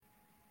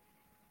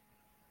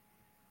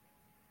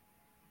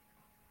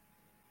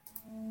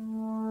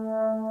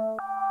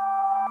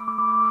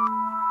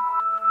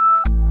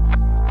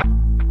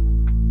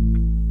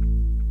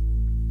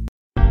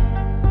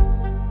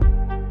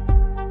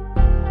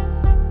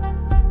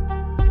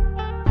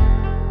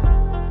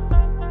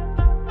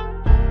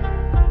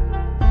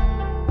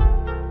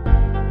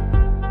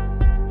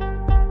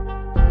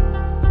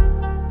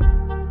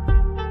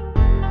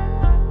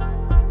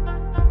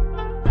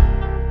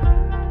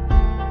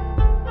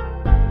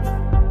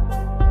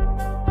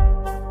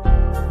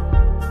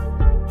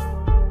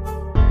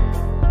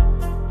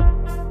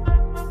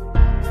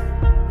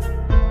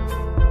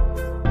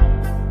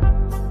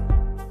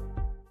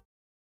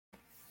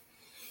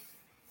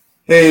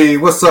Hey,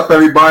 what's up,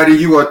 everybody?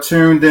 You are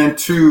tuned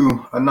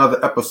into another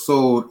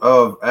episode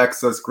of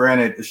Access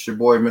Granted. It's your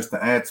boy,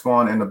 Mr.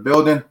 Antoine, in the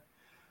building.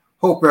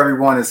 Hope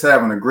everyone is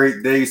having a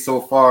great day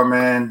so far,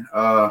 man.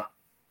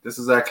 This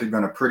has actually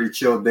been a pretty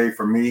chill day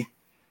for me.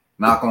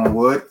 Knock on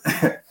wood.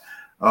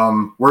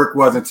 Work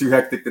wasn't too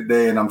hectic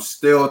today, and I'm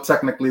still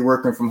technically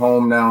working from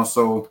home now.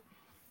 So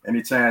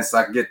any chance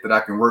I get that I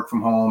can work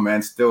from home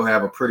and still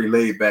have a pretty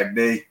laid back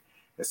day,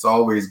 it's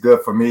always good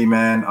for me,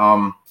 man.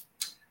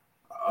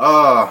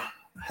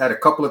 Had a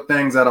couple of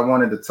things that I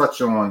wanted to touch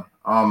on,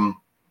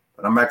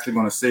 but I'm actually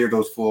going to save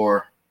those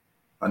for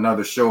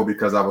another show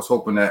because I was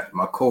hoping that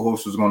my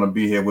co-host was going to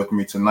be here with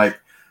me tonight.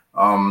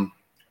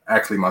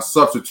 Actually, my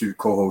substitute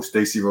co-host,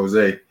 Stacey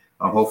Rose.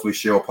 Hopefully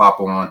she'll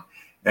pop on.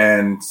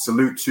 And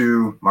salute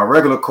to my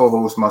regular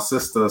co-host, my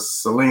sister,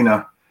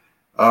 Selena.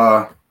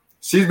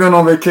 She's been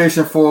on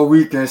vacation for a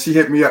week, and she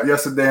hit me up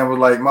yesterday and was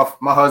like,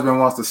 my husband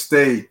wants to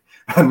stay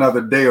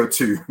another day or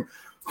two.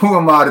 Who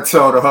am I to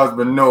tell the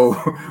husband, no,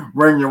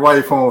 bring your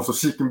wife home so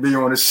she can be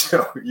on the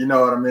show? You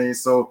know what I mean?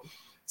 So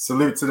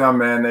salute to them,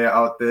 man. They're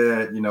out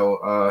there,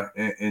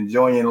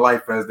 enjoying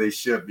life as they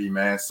should be,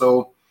 man.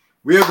 So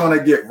we're going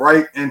to get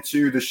right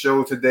into the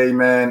show today,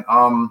 man.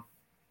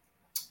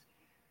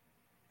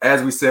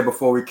 As we said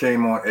before we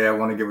came on air, I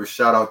want to give a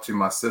shout out to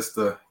my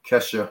sister,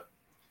 Kesha,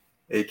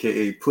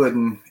 a.k.a.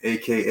 Puddin',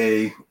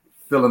 a.k.a.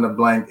 fill in the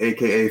blank,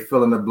 a.k.a.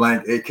 fill in the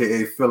blank,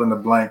 a.k.a. fill in the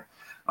blank.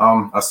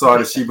 I saw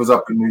that she was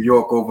up in New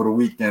York over the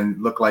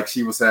weekend. Looked like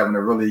she was having a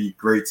really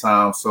great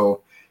time.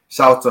 So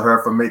shout out to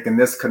her for making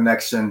this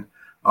connection.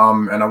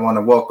 And I want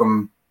to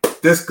welcome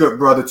this good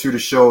brother to the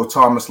show,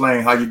 Thomas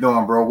Lane. How you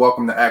doing, bro?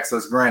 Welcome to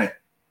Access Granted.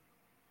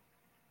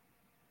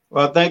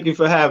 Well, thank you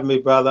for having me,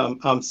 brother.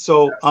 I'm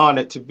so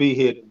honored to be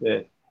here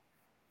today.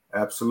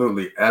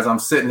 Absolutely. As I'm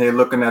sitting here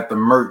looking at the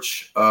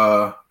merch,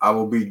 I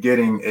will be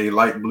getting a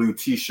light blue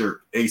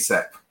T-shirt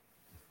ASAP.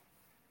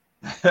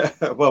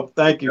 Well,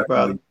 thank you,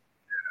 brother.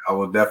 I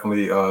will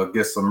definitely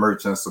get some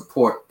merch and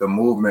support the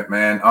movement,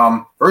 man.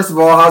 First of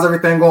all, how's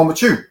everything going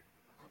with you?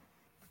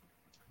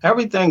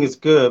 Everything is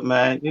good,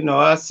 man.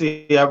 I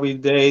see every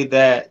day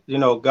that,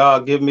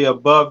 God give me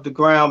above the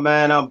ground,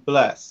 man. I'm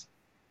blessed.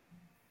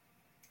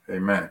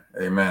 Amen.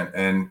 Amen.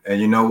 And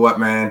you know what,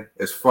 man?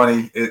 It's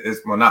funny.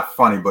 It's well, not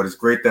funny, but it's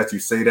great that you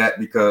say that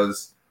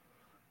because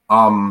a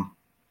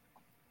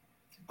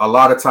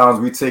lot of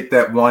times we take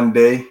that one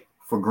day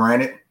for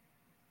granted.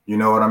 You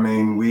know what I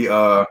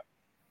mean?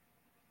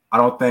 I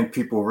don't think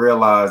people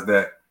realize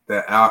that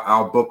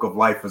our book of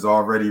life is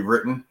already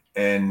written,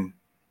 and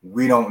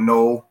we don't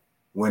know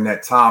when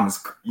that time is,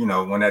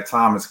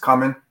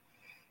 coming.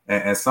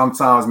 And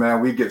sometimes,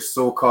 man, we get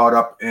so caught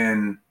up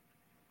in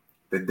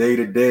the day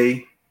to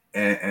day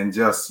and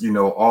just,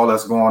 all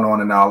that's going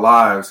on in our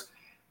lives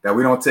that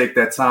we don't take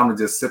that time to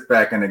just sit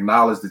back and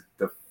acknowledge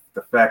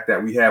the fact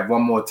that we have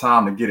one more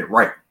time to get it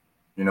right.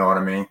 You know what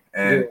I mean?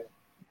 And,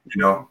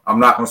 I'm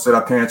not going to sit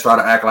up here and try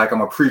to act like I'm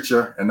a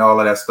preacher and all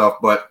of that stuff,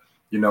 but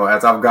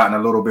as I've gotten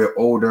a little bit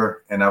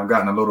older and I've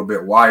gotten a little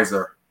bit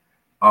wiser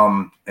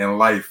in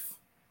life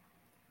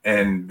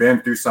and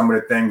been through some of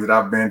the things that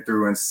I've been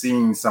through and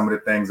seen some of the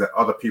things that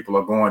other people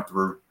are going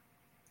through,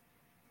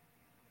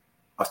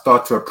 I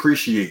start to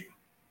appreciate,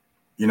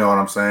 you know what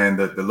I'm saying,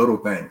 the little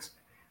things.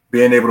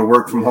 Being able to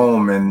work from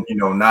home and,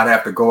 not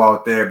have to go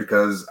out there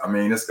because, I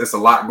mean, it's a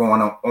lot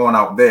going on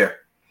out there.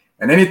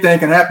 And anything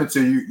can happen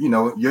to you.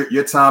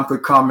 Your time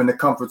could come in the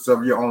comforts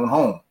of your own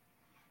home.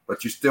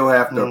 But you still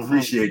have to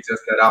appreciate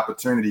just that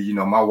opportunity.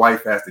 My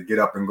wife has to get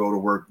up and go to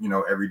work,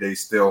 every day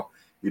still.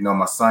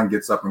 My son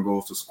gets up and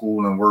goes to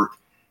school and work.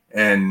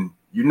 And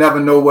you never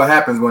know what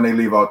happens when they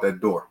leave out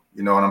that door.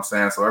 You know what I'm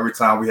saying? So every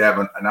time we have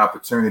an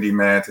opportunity,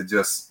 man, to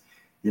just,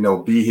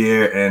 be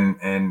here.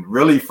 And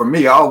really, for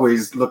me, I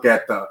always look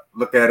at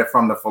it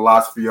from the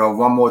philosophy of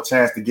one more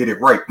chance to get it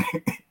right.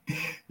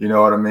 You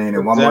know what I mean?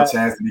 And one more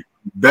chance to be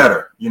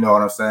better. You know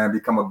what I'm saying?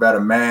 Become a better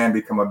man,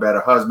 become a better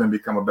husband,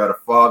 become a better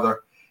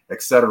father,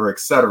 et cetera, et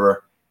cetera.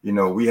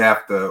 We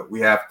have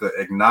to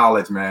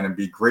acknowledge, man, and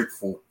be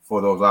grateful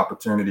for those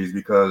opportunities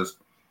because,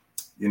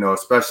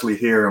 especially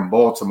here in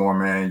Baltimore,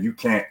 man, you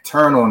can't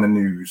turn on the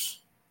news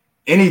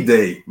any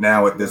day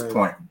now at this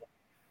point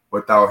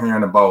without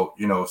hearing about,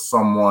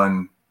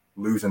 someone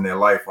losing their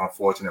life,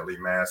 unfortunately,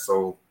 man.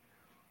 So,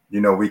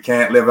 we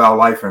can't live our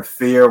life in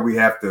fear. We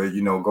have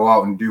to, go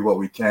out and do what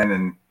we can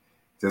and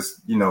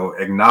just,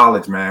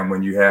 acknowledge, man,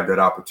 when you have that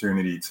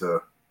opportunity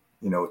to,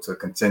 to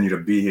continue to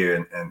be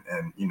here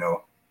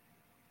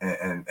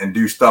and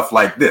do stuff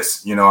like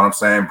this, you know what I'm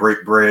saying?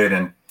 Break bread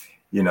and,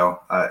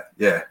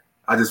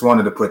 I just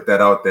wanted to put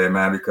that out there,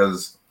 man,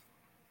 because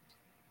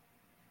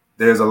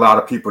there's a lot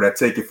of people that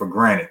take it for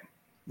granted.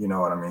 You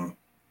know what I mean?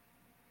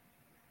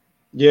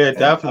 Yeah,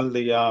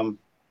 definitely.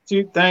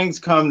 Two things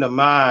come to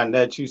mind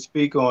that you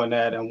speak on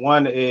that. And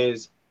one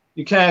is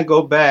you can't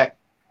go back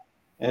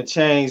and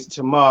change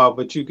tomorrow,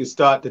 but you can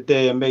start the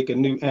day and make a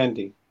new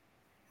ending.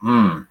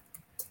 And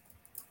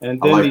then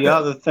the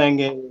other thing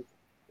is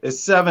it's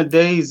 7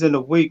 days in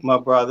a week, my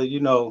brother.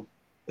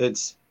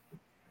 It's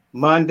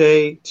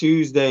Monday,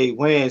 Tuesday,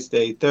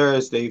 Wednesday,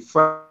 Thursday,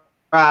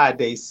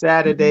 Friday,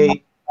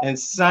 Saturday, and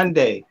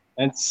Sunday.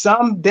 And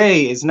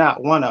someday is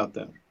not one of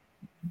them.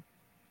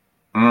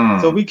 So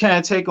Mm. we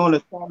can't take on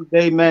a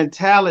someday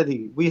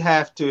mentality. We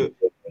have to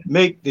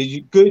make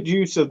the good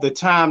use of the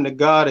time that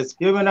God has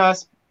given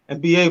us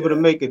and be able to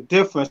Yeah. make a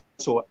difference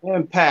or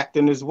impact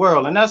in this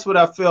world. And that's what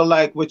I feel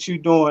like what you're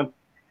doing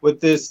with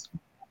this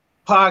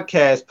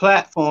podcast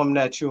platform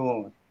that you're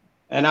on.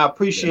 And I Yeah.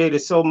 appreciate it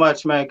so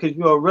much, man, because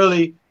you are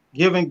really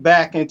giving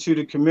back into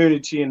the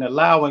community and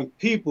allowing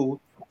people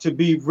to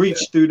be Yeah.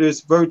 reached through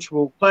this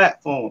virtual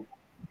platform.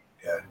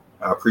 Yeah.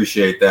 I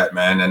appreciate that,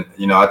 man. And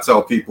I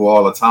tell people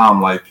all the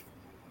time, like,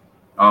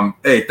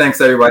 hey, thanks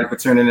everybody for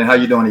tuning in. How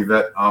you doing,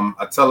 Yvette?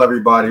 I tell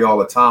everybody all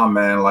the time,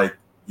 man, like,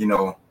 you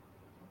know,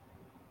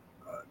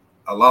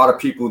 a lot of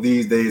people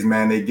these days,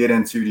 man, they get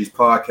into these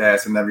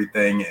podcasts and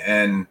everything,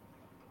 and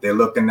they're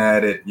looking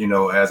at it,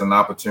 as an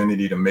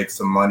opportunity to make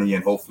some money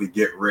and hopefully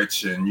get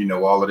rich and,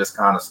 all of this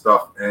kind of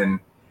stuff. And,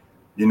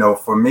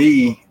 for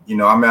me,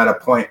 I'm at a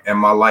point in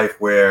my life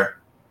where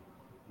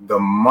the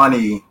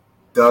money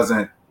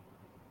doesn't,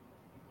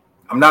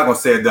 I'm not going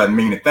to say it doesn't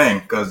mean a thing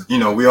because,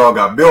 we all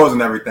got bills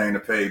and everything to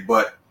pay,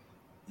 but,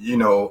 you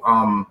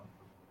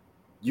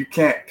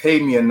can't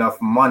pay me enough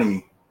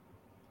money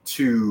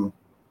to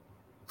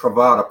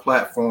provide a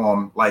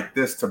platform like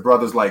this to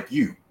brothers like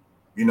you.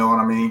 You know what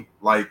I mean?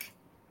 Like,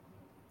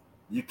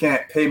 you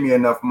can't pay me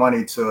enough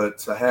money to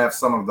have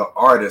some of the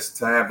artists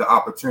to have the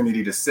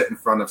opportunity to sit in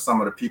front of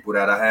some of the people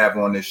that I have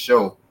on this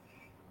show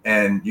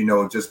and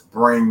just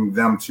bring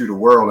them to the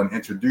world and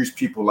introduce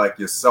people like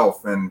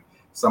yourself and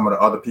some of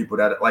the other people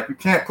that, like, you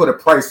can't put a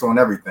price on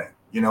everything.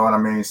 You know what I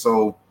mean?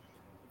 So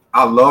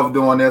I love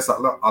doing this.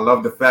 I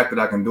love the fact that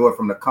I can do it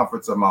from the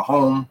comforts of my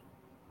home.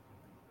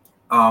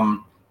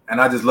 And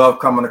I just love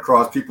coming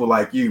across people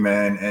like you,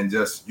 man, and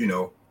just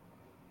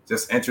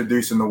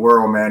introducing the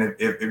world, man.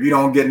 If you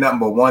don't get nothing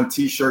but one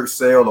T-shirt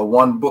sale or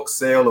one book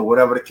sale or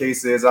whatever the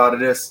case is out of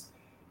this,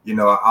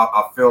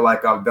 I feel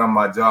like I've done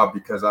my job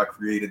because I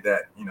created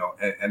that,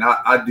 and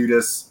I do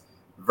this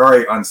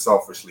very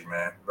unselfishly,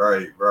 man,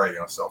 very, very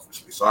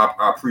unselfishly. So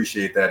I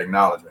appreciate that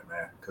acknowledgement,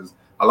 man, because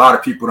a lot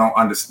of people don't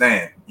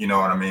understand, you know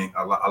what I mean?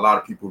 A lot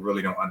of people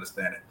really don't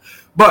understand it.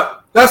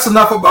 But that's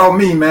enough about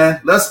me,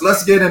 man.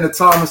 Let's get into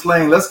Thomas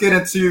Lane. Let's get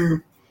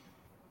into,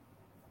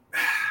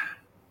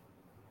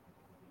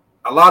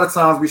 a lot of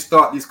times we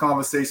start these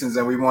conversations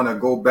and we want to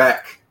go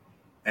back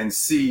and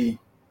see,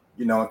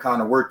 and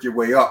kind of work your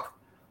way up.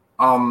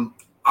 I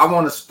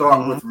want to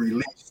start with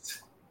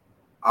released.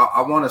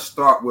 I want to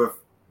start with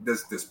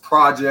this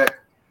project.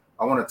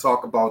 I want to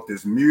talk about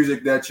this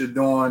music that you're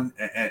doing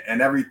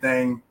and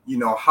everything,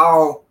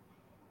 how,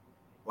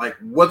 like,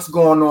 what's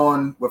going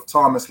on with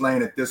Thomas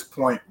Lane at this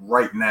point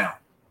right now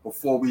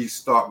before we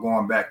start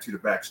going back to the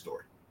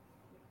backstory.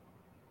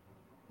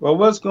 Well,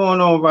 what's going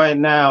on right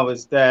now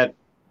is that,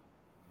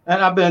 and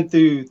I've been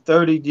through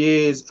 30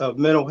 years of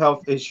mental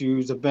health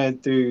issues. I've been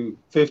through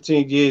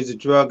 15 years of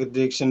drug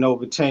addiction,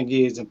 over 10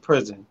 years in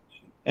prison.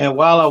 And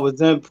while I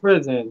was in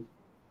prison,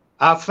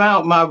 I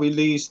found my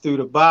release through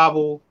the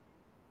Bible,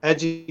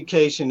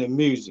 education, and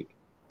music.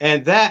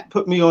 And that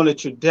put me on a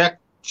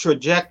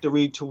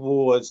trajectory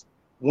towards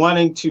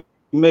wanting to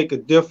make a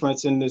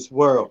difference in this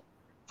world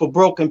for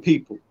broken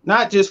people.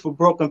 Not just for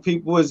broken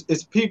people,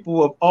 it's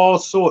people of all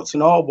sorts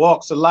and all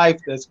walks of life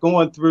that's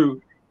going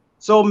through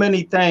so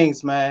many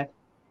things, man.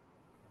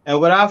 And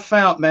what I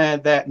found,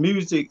 man, that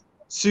music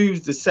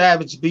soothes the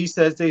savage beast,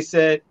 as they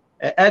said.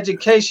 And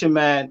education,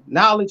 man,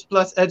 knowledge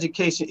plus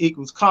education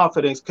equals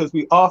confidence, because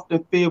we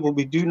often feel what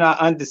we do not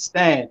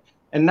understand.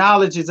 And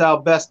knowledge is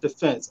our best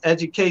defense.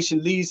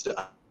 Education leads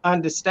to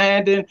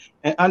understanding,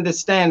 and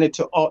understanding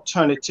to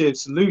alternative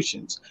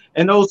solutions.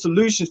 And those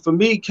solutions for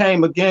me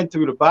came again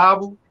through the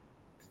Bible,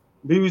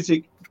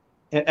 music,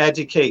 and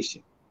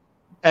education.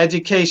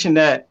 Education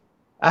that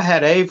I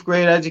had 8th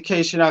grade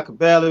education. I could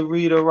barely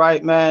read or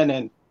write, man.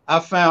 And I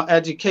found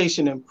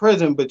education in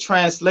prison, but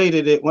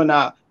translated it when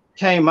I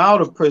came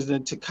out of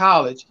prison to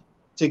college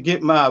to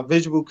get my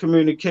visual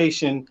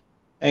communication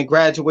and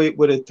graduate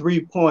with a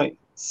 3.6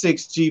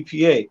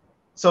 GPA.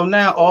 So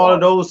now all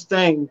of those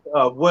things,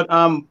 what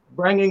I'm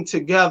bringing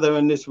together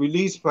in this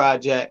release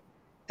project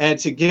and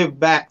to give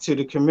back to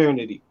the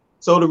community.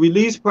 So the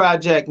release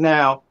project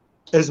now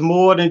is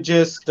more than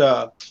just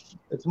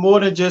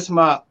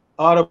my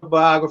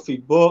autobiography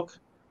book.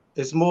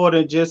 It's more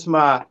than just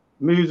my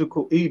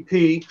musical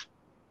EP.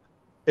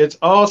 It's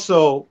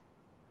also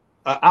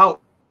an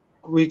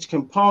outreach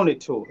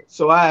component to it.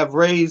 So I have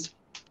raised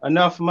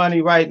enough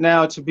money right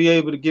now to be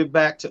able to give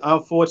back to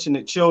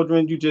unfortunate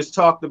children. You just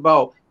talked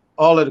about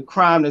all of the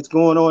crime that's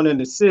going on in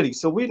the city.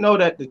 So we know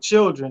that the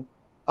children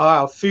are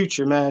our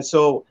future, man.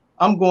 So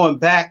I'm going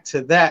back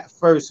to that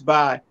first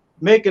by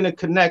making a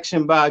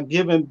connection, by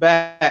giving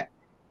back,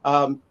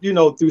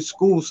 through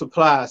school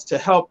supplies to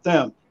help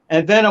them.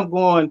 And then I'm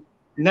going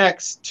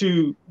next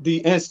to the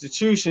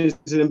institutions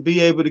and be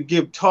able to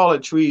give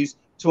toiletries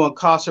to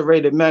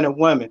incarcerated men and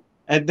women.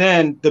 And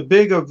then the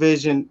bigger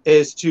vision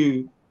is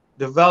to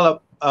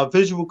develop a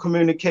visual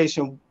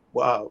communication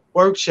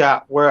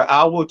workshop where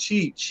I will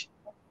teach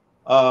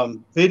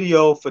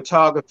video,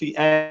 photography,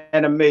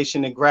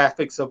 animation, and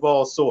graphics of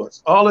all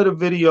sorts. All of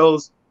the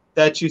videos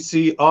that you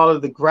see, all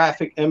of the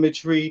graphic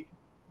imagery,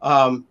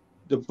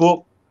 the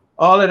book,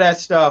 all of that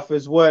stuff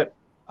is what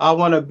I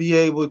want to be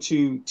able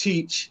to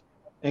teach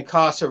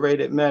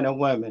incarcerated men and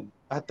women.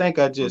 I think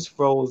I just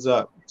froze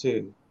up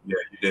too. Yeah,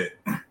 you did.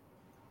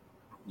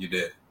 You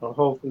did.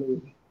 So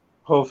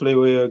hopefully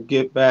we'll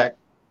get back.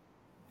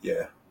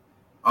 Yeah.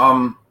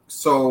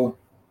 So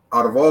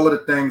out of all of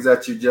the things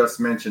that you just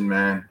mentioned,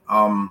 man,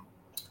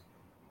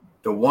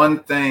 the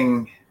one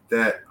thing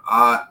that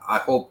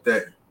I hope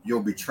that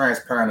you'll be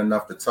transparent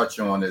enough to touch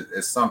on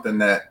is something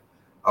that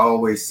I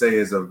always say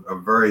is a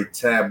very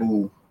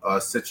taboo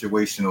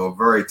situation or a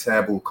very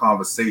taboo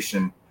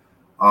conversation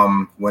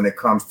when it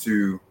comes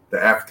to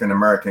the African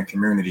American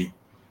community,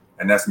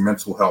 and that's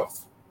mental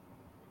health.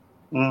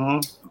 Mm-hmm.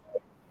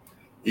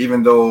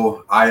 Even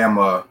though I am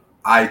a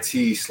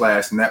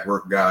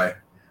IT/network guy,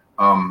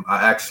 I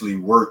actually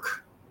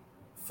work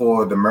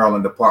for the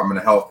Maryland Department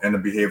of Health and the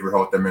Behavioral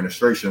Health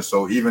Administration.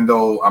 So even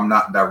though I'm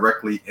not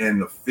directly in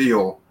the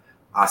field,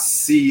 I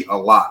see a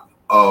lot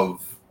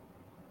of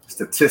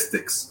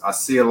statistics. I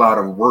see a lot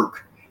of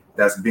work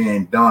that's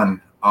being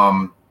done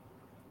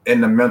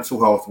in the mental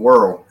health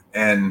world.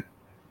 And,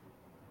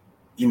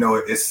 you know,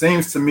 it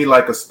seems to me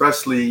like,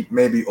 especially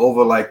maybe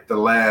over like the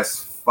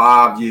last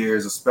 5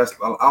 years, especially,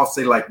 I'll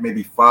say like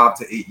maybe 5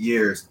 to 8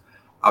 years,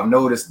 I've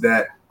noticed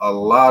that a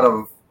lot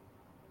of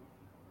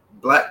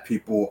Black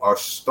people are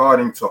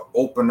starting to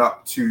open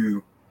up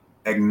to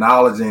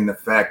acknowledging the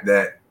fact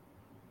that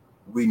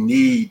we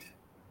need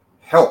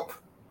help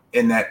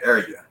in that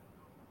area.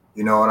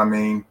 You know what I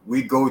mean?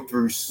 We go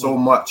through so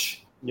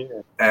much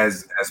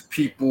as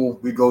people.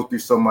 We go through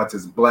so much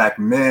as Black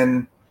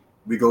men.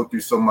 We go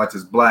through so much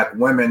as Black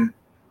women.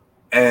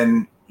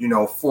 And, you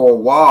know, for a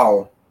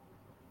while,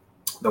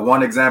 the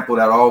one example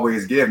that I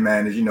always give,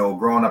 man, is, you know,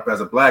 growing up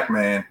as a Black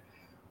man,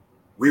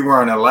 we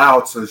weren't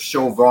allowed to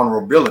show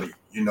vulnerability.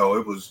 You know,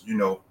 it was, you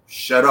know,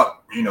 shut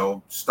up, you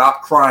know,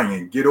 stop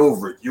crying, get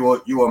over it.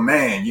 You're a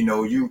man, you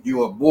know,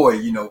 you're a boy,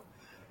 you know,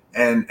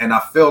 and I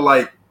feel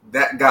like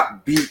that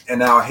got beat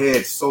in our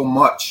heads so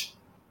much,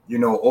 you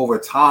know, over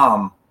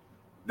time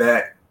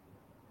that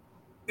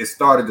it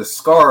started to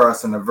scar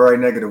us in a very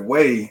negative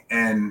way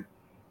and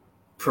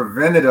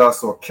prevented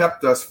us or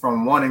kept us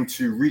from wanting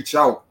to reach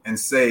out and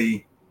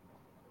say,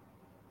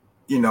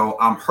 you know,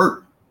 I'm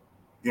hurt,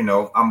 you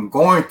know, I'm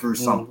going through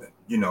something,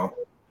 you know.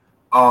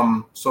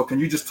 So can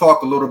you just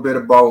talk a little bit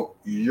about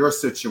your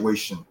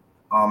situation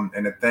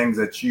and the things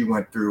that you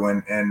went through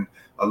and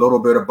a little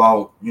bit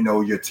about, you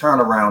know, your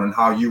turnaround and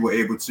how you were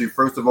able to,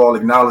 first of all,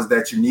 acknowledge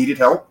that you needed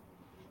help,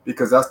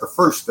 because that's the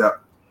first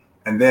step.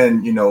 And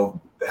then, you know,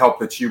 the help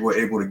that you were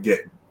able to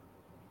get.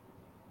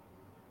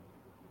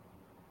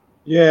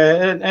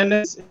 Yeah, and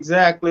that's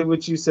exactly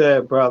what you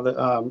said,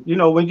 brother. You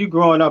know, when you're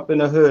growing up in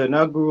the hood, and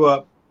I grew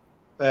up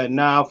at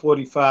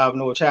 945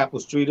 North Chapel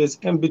Street, it's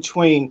in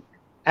between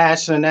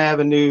Ashland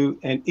Avenue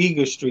and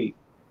Eager Street.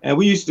 And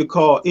we used to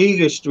call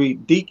Eager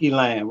Street Deaky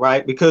Land,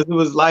 right? Because it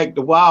was like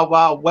the Wild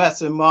Wild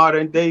West in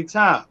modern day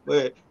time,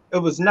 but it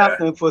was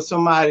nothing for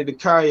somebody to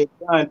carry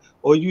a gun,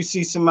 or you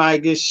see somebody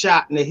get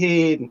shot in the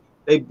head and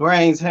their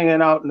brains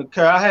hanging out in the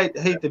car. I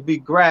hate to be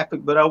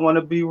graphic, but I want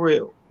to be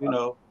real, you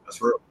know.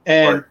 That's real.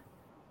 And right.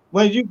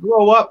 When you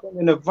grow up in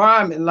an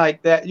environment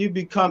like that, you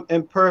become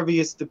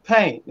impervious to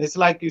pain. It's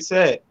like you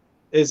said,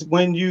 it's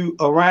when you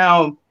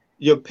around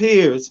your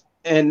peers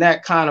in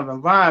that kind of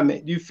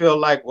environment, you feel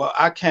like, well,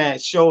 I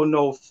can't show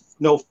no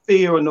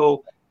fear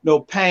or no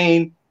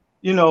pain,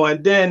 you know,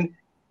 and then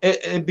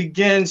it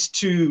begins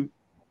to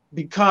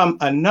become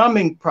a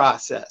numbing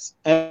process.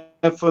 And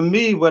for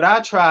me, what I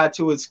tried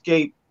to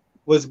escape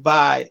was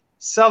by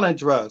selling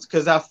drugs,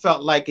 because I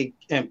felt like it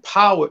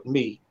empowered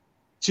me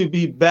to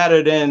be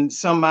better than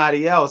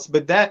somebody else.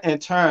 But that in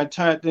turn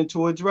turned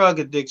into a drug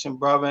addiction,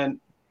 brother.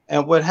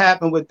 And what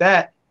happened with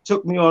that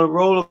took me on a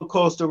roller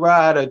coaster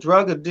ride of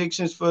drug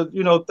addictions for,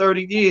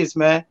 30 years,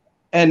 man.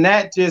 And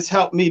that just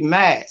helped me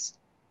mask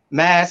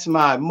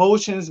my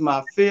emotions,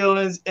 my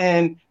feelings.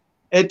 And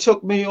it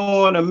took me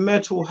on a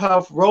mental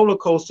health roller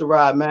coaster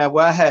ride, man,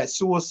 where I had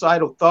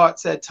suicidal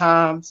thoughts at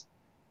times.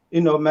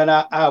 Man,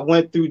 I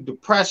went through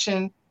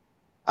depression.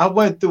 I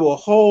went through a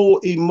whole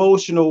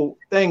emotional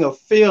thing of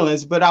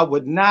feelings, but I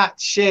would not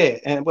share.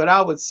 And what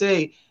I would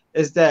say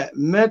is that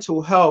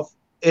mental health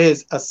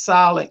is a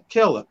silent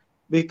killer,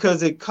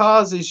 because it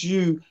causes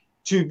you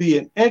to be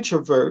an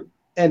introvert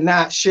and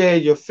not share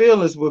your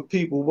feelings with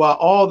people, while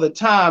all the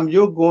time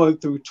you're going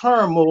through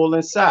turmoil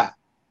inside.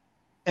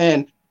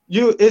 And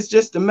it's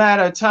just a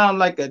matter of time,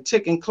 like a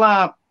ticking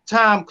time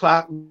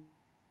clock,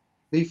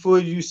 before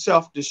you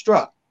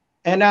self-destruct.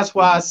 And that's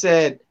why I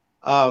said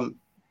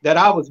that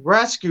I was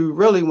rescued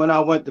really when I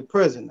went to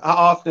prison. I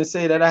often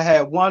say that I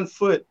had one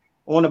foot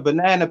on a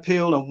banana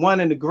peel and one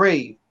in the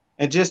grave.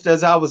 And just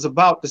as I was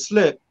about to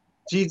slip,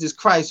 Jesus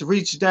Christ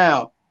reached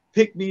down,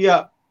 picked me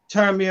up,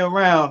 turned me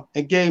around,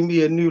 and gave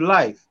me a new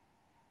life.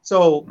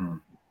 So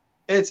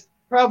it's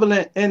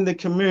prevalent in the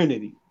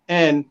community.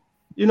 And,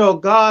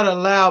 God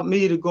allowed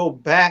me to go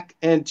back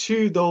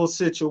into those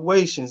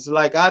situations.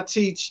 Like I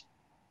teach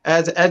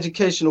as an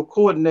educational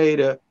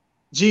coordinator,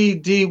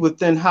 GED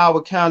within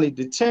Howard County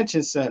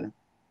Detention Center.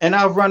 And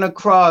I run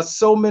across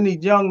so many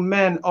young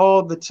men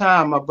all the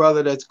time, my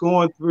brother, that's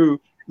going through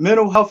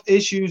mental health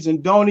issues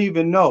and don't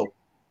even know.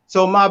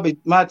 So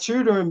my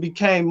tutoring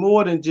became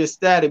more than just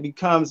that. It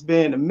becomes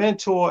being a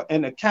mentor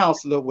and a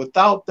counselor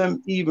without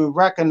them even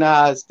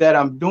recognize that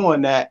I'm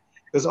doing that,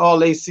 because all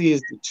they see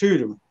is the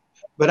tutoring.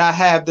 But I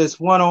have this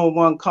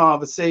one-on-one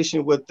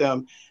conversation with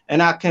them,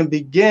 and I can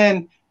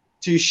begin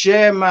to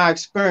share my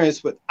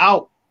experience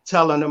without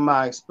telling them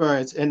my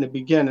experience in the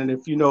beginning,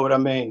 if you know what I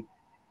mean.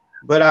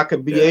 But I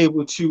could be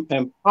able to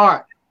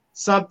impart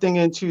something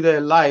into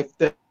their life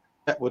that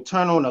will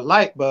turn on a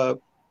light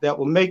bulb that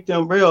will make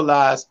them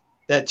realize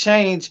that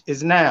change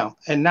is now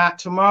and not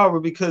tomorrow,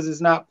 because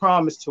it's not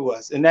promised to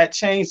us. And that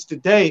change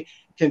today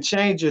can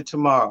change it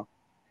tomorrow.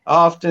 I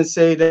often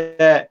say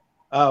that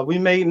we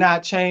may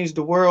not change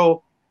the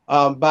world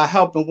by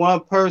helping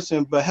one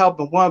person, but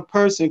helping one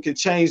person can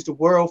change the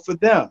world for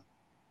them.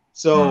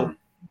 So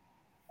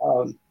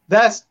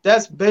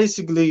that's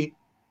basically,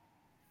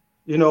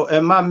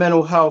 in my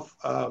mental health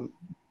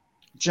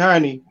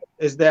journey,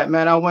 is that,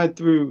 man, I went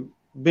through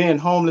being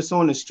homeless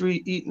on the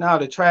street, eating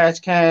out of trash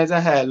cans. I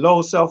had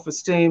low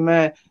self-esteem,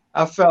 man.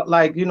 I felt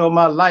like,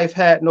 my life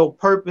had no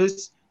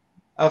purpose.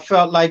 I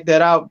felt like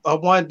that I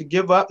wanted to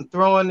give up and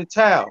throw in the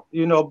towel,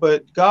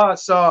 but God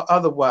saw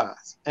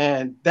otherwise.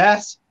 And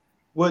that's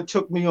what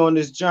took me on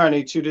this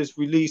journey to this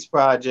release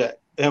project.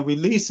 And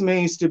release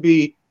means to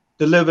be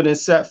delivered and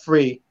set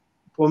free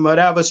from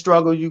whatever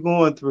struggle you're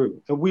going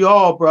through. And we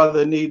all,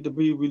 brother, need to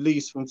be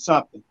released from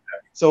something.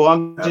 So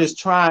I'm just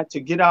trying to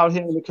get out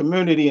here in the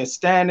community and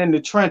stand in the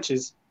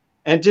trenches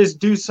and just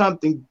do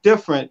something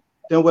different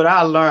than what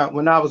I learned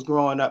when I was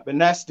growing up.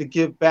 And that's to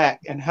give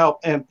back and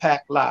help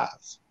impact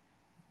lives.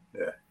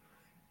 Yeah.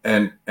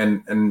 And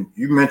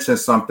you mentioned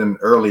something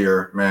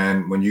earlier,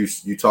 man, when you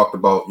talked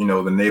about,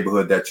 the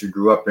neighborhood that you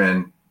grew up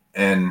in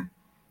and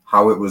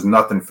how it was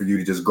nothing for you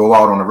to just go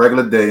out on a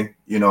regular day.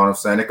 You know what I'm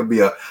saying? It could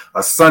be a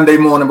Sunday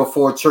morning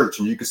before church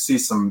and you could see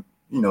some,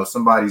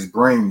 somebody's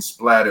brain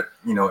splattered,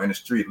 in the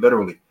street,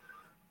 literally.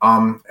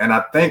 And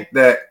I think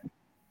that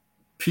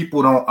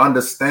people don't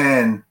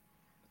understand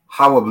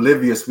how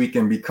oblivious we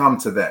can become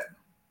to that,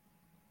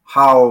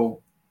 how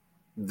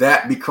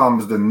that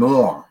becomes the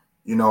norm.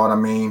 You know what I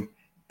mean?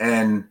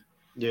 And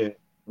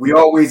we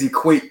always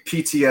equate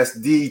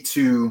PTSD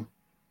to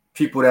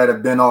people that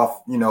have been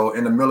off, in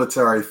the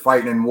military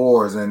fighting in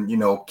wars and,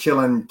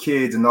 killing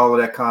kids and all of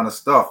that kind of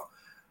stuff.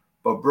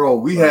 But bro,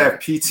 we have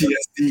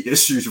PTSD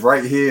issues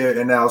right here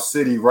in our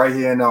city, right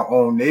here in our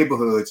own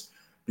neighborhoods,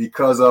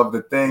 because of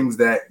the things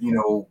that,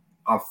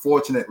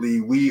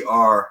 unfortunately we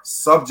are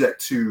subject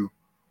to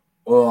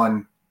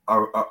on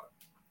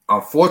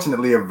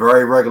unfortunately a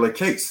very regular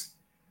case,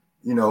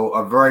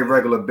 a very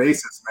regular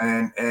basis,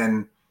 man.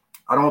 And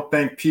I don't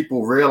think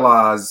people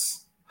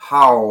realize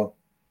how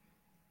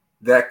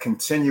that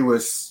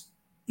continuous,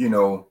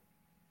 that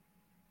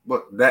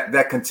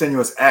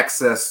continuous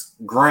access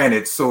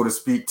granted, so to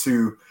speak,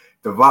 to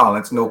the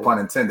violence, no pun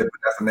intended, but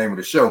that's the name of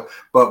the show.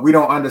 But we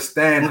don't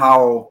understand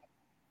how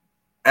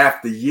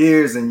after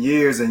years and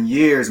years and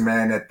years,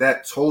 man,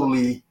 that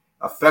totally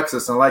affects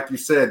us. And like you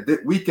said,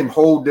 we can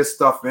hold this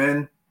stuff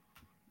in,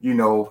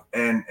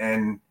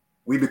 and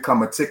we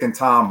become a ticking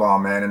time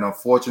bomb, man. And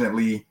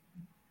unfortunately,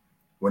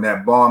 when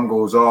that bomb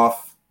goes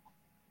off,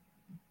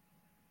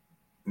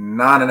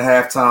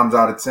 9.5 times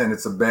out of 10,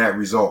 it's a bad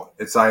result.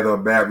 It's either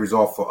a bad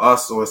result for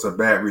us or it's a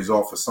bad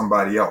result for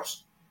somebody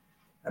else.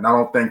 And I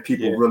don't think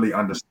people really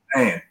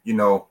understand.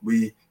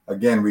 We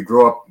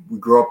grow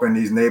up in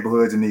these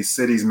neighborhoods and these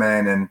cities,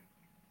 man, and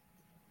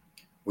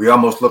we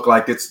almost look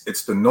like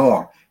it's the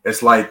norm.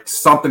 It's like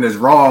something is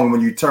wrong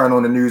when you turn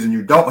on the news and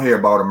you don't hear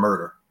about a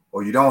murder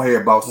or you don't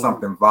hear about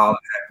something violent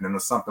happening or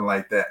something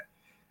like that.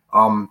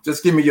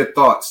 Just give me your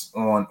thoughts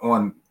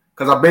on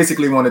because I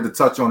basically wanted to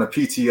touch on the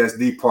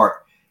PTSD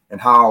part and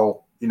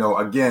how,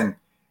 again,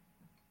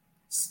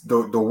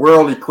 the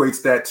world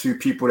equates that to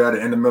people that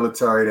are in the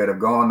military that have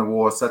gone to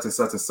war, such and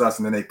such and such,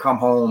 and then they come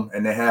home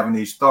and they're having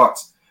these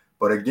thoughts.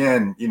 But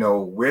again,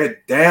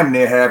 we're damn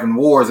near having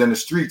wars in the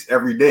streets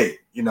every day.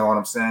 You know what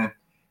I'm saying?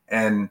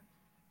 And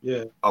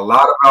a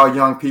lot of our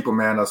young people,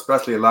 man,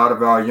 especially a lot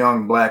of our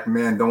young Black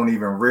men, don't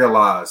even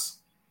realize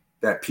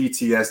that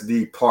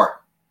PTSD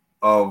part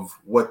of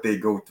what they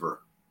go through.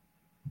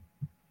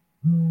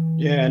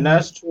 Yeah, and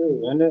that's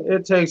true. And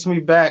it takes me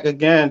back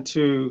again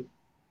to,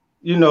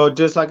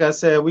 just like I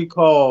said, we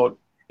called,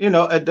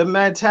 the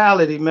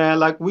mentality, man,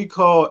 like we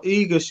call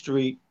Eager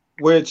Street,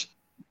 which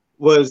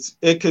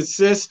it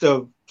consists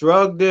of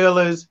drug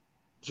dealers,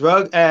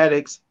 drug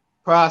addicts,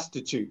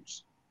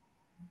 prostitutes,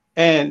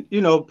 and,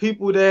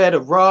 people there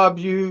to rob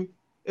you.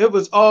 It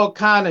was all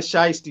kind of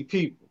shiesty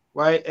people,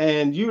 right?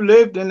 And you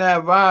lived in that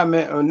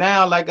environment. And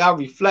now, like I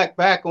reflect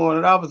back on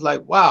it, I was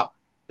like, wow,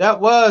 that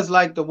was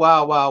like the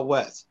Wild Wild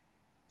West.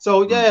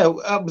 So yeah,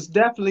 I was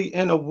definitely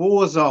in a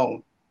war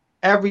zone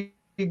every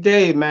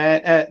day,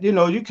 man.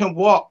 You can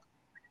walk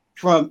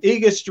from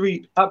Eager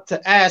Street up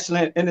to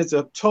Ashland, and it's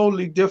a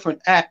totally different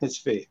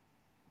atmosphere.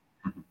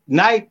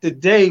 Night to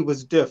day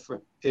was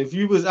different. If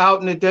you was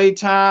out in the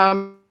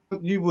daytime,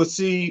 you would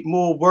see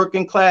more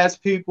working class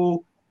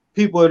people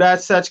of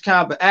that such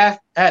kind. But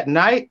at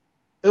night,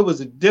 it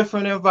was a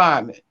different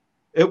environment.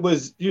 It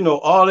was,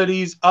 all of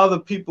these other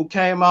people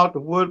came out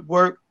the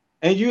woodwork,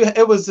 and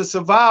it was a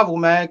survival,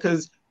 man,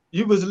 because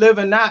you was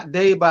living not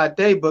day by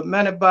day, but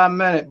minute by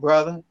minute,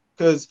 brother.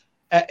 Because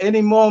at any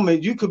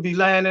moment you could be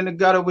laying in the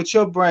gutter with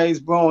your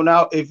brains blown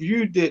out if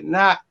you did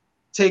not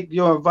take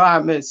your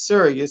environment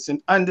serious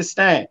and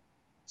understand.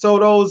 So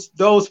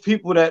those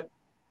people that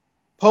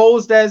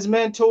posed as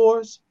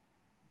mentors,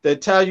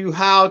 that tell you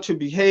how to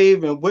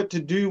behave and what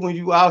to do when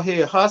you out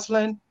here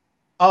hustling,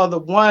 are the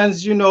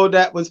ones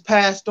that was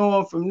passed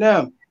on from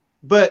them.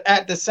 But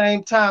at the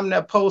same time,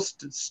 that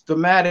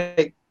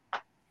post-traumatic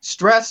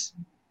stress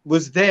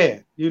was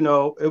there.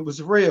 It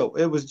was real.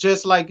 It was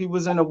just like he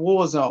was in a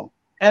war zone.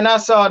 And I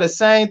saw the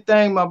same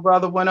thing, my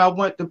brother, when I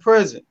went to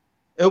prison.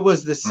 It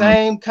was the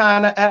same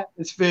kind of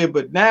atmosphere,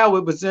 but now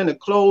it was in a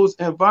closed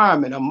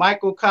environment, a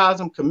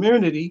microcosm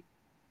community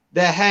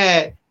that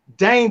had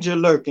danger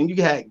lurking.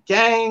 You had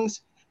gangs,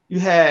 you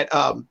had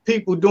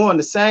people doing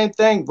the same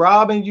thing,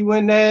 robbing you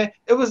in there.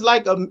 It was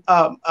like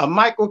a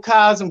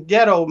microcosm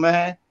ghetto,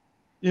 man.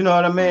 You know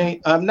what I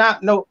mean?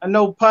 Not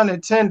no pun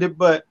intended,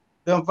 but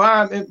the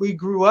environment we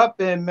grew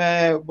up in,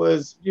 man,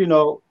 was it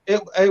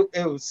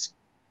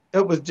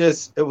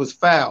was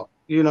foul.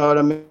 You know what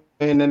I mean?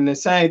 And the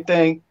same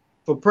thing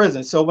for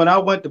prison. So when I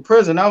went to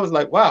prison, I was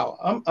like,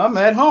 wow, I'm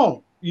at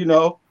home.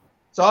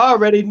 So I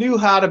already knew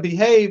how to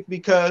behave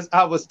because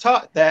I was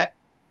taught that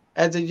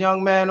as a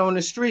young man on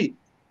the street.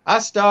 I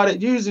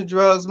started using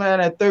drugs, man,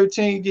 at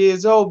 13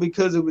 years old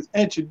because it was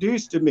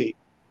introduced to me.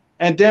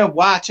 And then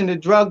watching the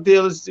drug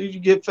dealers, you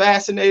get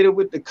fascinated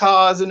with the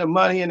cars and the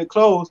money and the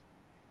clothes.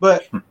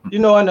 But,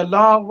 in the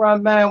long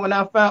run, man, when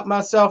I found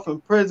myself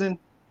in prison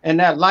and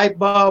that light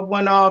bulb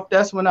went off,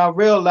 that's when I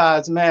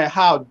realized, man,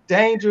 how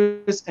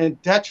dangerous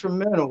and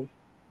detrimental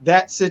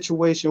that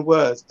situation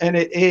was. And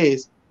it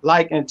is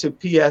likened to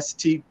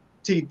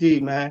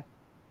PSTD, man.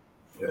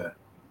 Yeah.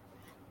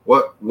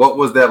 What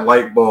was that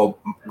light bulb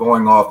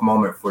going off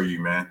moment for you,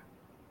 man?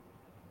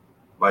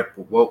 Like,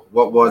 what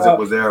was it?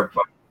 Was there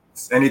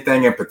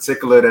anything in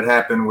particular that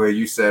happened where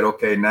you said,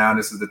 okay, now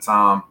this is the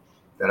time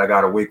that I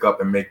got to wake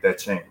up and make that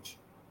change?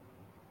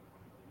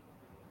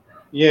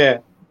 Yeah,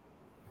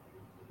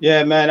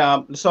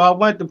 man. So I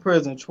went to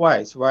prison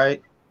twice,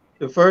 right?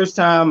 The first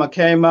time I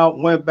came out,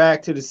 went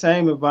back to the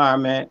same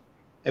environment,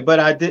 but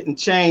I didn't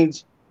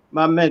change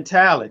my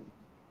mentality.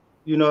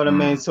 You know what I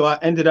mean? So I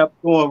ended up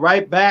going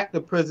right back to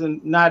prison,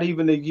 not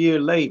even a year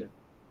later.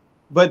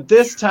 But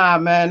this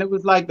time, man, it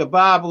was like the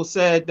Bible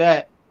said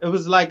that it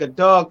was like a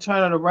dog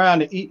turning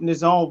around and eating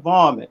his own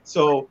vomit.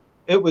 So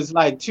it was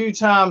like 2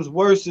 times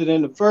worse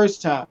than the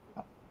first time.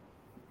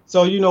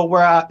 So,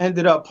 where I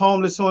ended up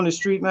homeless on the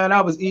street, man, I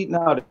was eating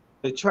out of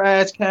the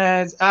trash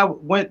cans. I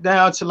went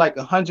down to like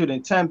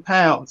 110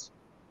 pounds.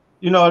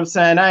 You know what I'm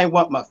saying? I didn't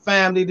want my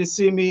family to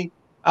see me.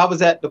 I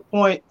was at the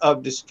point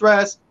of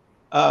distress.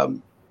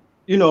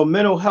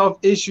 Mental health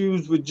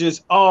issues were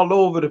just all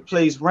over the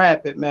place,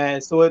 rampant,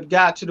 man. So it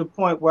got to the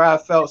point where I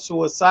felt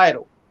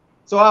suicidal.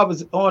 So I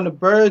was on the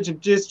verge of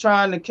just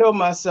trying to kill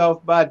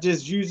myself by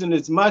just using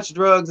as much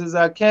drugs as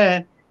I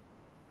can.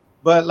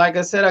 But like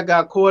I said, I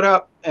got caught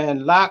up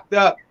and locked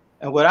up.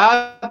 And what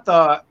I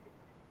thought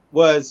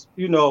was,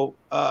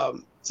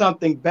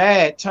 something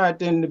bad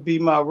turned into be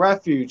my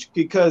refuge.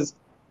 Because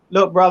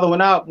look, brother,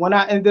 when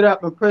I ended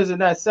up in prison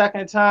that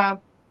second time,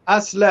 I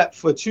slept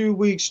for 2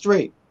 weeks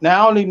straight.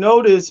 Now I only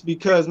know this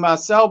because my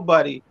cell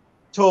buddy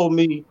told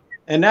me,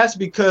 and that's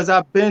because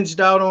I binged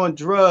out on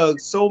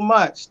drugs so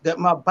much that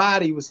my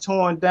body was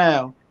torn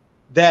down,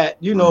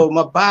 that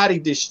my body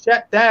just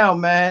shut down,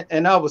 man,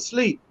 and I was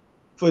asleep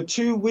for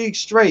 2 weeks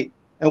straight.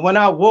 And when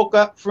I woke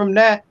up from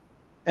that,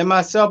 and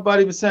my cell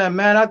buddy was saying,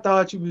 man, I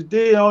thought you was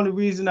dead. The only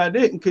reason I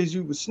didn't because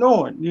you was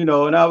snoring,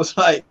 and I was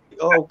like,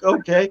 oh,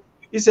 okay.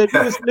 He said,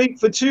 you was asleep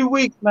for 2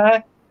 weeks,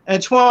 man.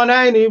 And Twan,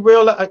 I ain't even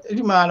realize.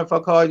 You mind if I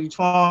call you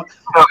Twan?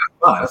 Oh,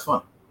 that's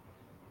fine.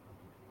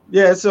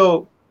 Yeah,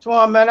 so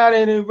Twan, man, I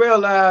didn't even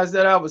realize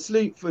that I was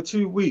asleep for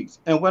 2 weeks.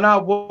 And when I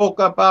woke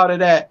up out of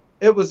that,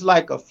 it was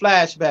like a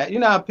flashback. You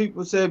know how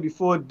people say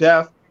before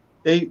death,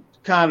 they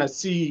kind of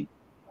see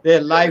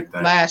their life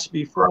flash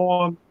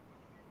before them.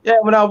 Yeah,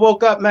 when I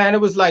woke up, man,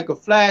 it was like a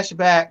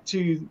flashback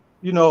to,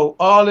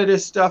 all of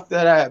this stuff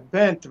that I had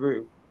been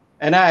through.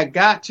 And I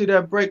got to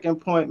that breaking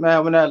point,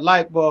 man, when that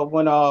light bulb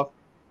went off,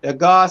 that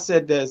God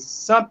said there's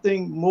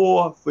something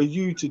more for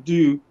you to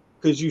do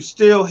because you're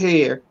still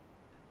here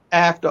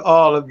after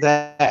all of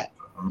that.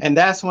 And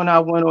that's when I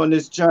went on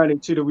this journey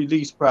to the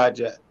Release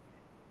Project.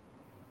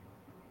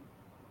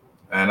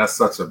 And that's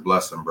such a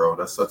blessing, bro.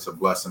 That's such a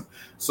blessing.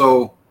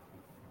 So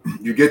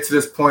you get to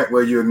this point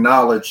where you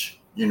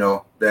acknowledge,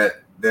 that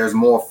there's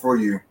more for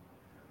you,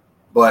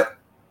 but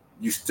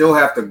you still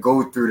have to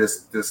go through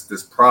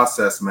this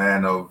process,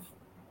 man, of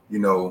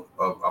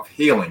of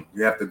healing.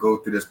 You have to go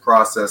through this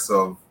process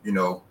of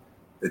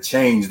the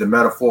change, the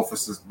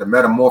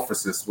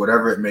metamorphosis,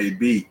 whatever it may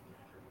be.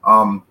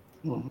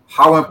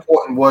 How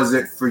important was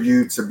it for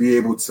you to be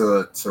able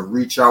to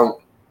reach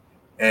out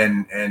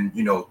and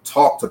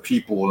talk to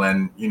people,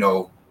 and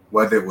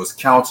whether it was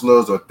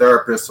counselors or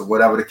therapists or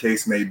whatever the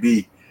case may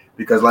be?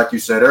 Because like you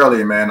said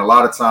earlier, man, a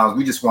lot of times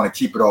we just want to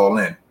keep it all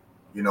in.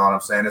 You know what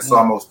I'm saying? It's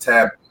almost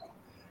taboo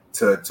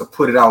to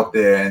put it out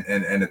there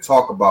and to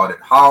talk about it.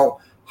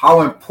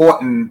 How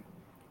important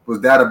was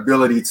that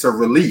ability to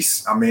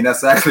release? I mean,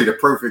 that's actually the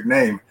perfect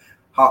name.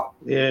 How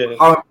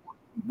important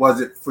was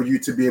it for you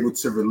to be able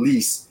to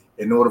release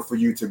in order for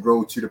you to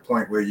grow to the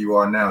point where you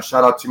are now?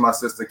 Shout out to my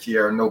sister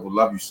Kiara Noble.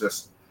 Love you,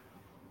 sis.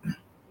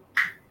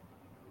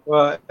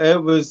 Well,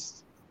 it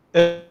was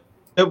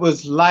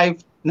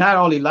life, not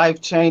only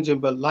life changing,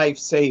 but life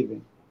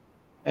saving.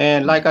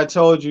 And like I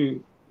told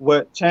you,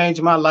 what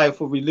changed my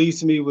life, what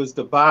released me, was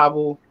the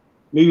Bible,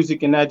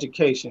 music, and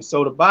education.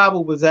 So the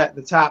Bible was at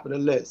the top of the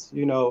list.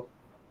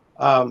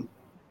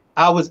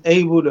 I was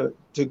able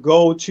to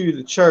go to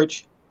the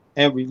church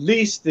and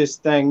release this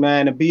thing,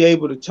 man, and be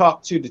able to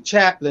talk to the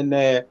chaplain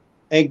there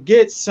and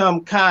get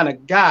some kind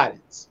of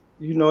guidance.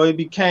 It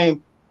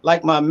became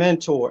like my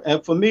mentor.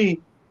 And for me,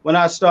 when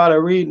I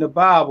started reading the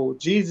Bible,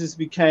 Jesus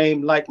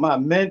became like my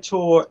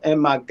mentor and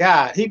my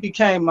guide. He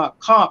became my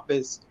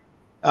compass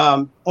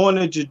on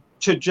the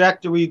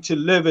trajectory to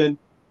living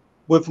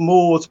with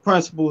morals,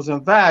 principles,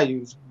 and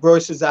values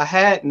versus I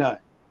had none.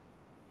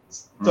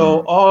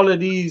 So all of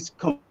these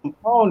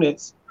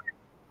components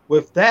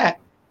with that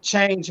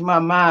changed my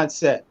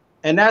mindset.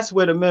 And that's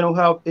where the mental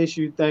health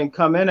issue thing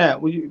come in at.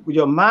 When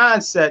your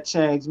mindset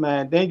change,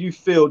 man, then you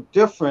feel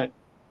different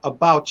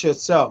about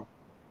yourself.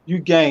 You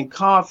gain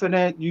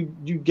confidence, you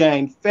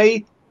gain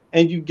faith,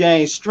 and you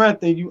gain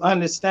strength, and you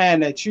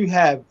understand that you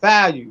have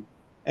value,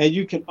 and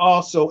you can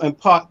also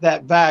impart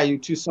that value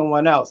to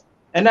someone else.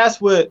 And that's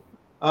what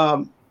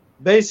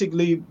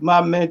basically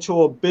my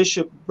mentor,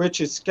 Bishop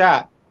Richard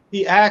Scott,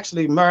 he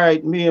actually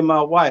married me and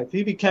my wife.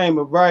 He became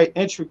a very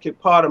intricate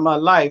part of my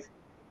life,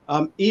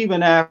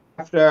 even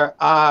after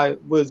I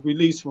was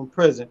released from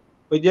prison.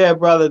 But yeah,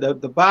 brother,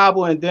 the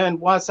Bible. And then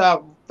once I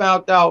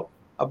found out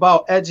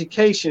about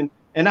education,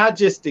 and I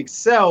just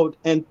excelled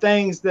in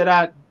things that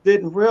I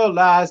didn't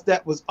realize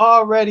that was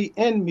already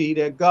in me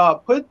that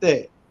God put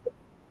there.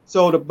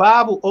 So the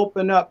Bible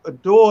opened up a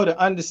door to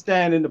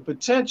understanding the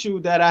potential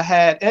that I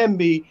had in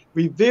me,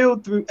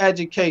 revealed through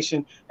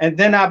education, and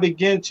then I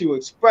began to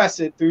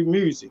express it through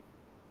music.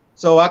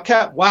 So I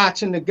kept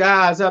watching the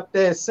guys up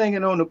there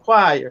singing on the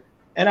choir,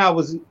 and I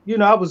was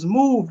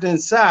moved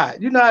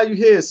inside. How you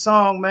hear a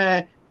song,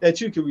 man, that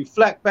you can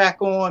reflect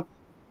back on,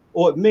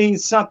 or it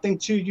means something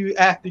to you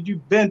after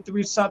you've been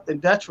through something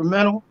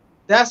detrimental?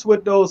 That's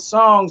what those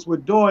songs were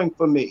doing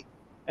for me.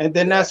 And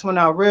then that's when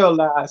I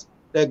realized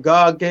that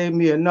God gave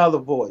me another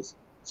voice.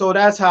 So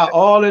that's how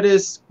all of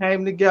this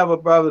came together,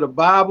 brother. The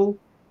Bible,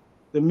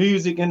 the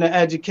music, and the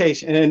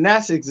education. And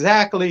that's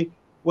exactly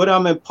what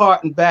I'm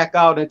imparting back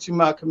out into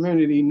my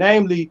community,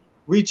 namely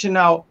reaching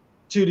out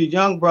to the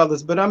young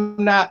brothers. But I'm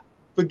not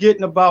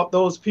forgetting about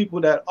those people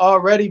that are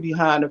already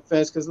behind the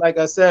fence. Because like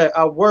I said,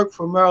 I work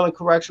for Maryland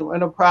Correctional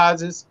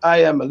Enterprises. I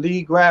am a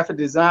lead graphic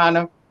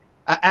designer.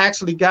 I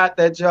actually got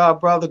that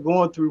job, brother,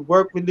 going through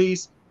work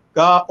release.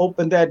 God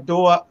opened that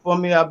door up for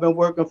me. I've been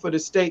working for the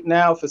state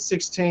now for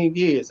 16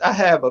 years. I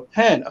have a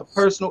PIN, a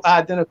personal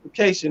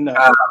identification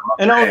number.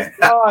 And only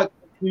God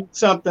can do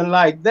something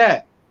like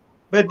that.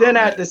 But then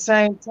at the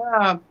same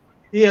time,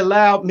 he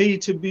allowed me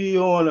to be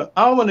on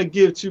I don't want to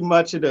give too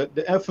much of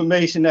the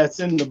information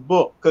that's in the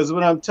book, because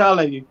what I'm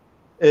telling you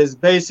is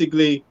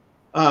basically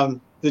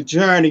the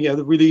journey of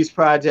the release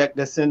project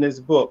that's in this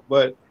book.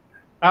 But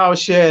I'll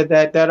share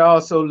that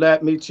also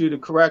led me to the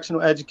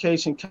correctional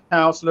education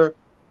counselor.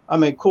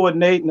 I'm in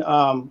coordinating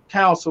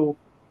council,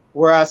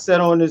 where I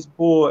sat on this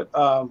board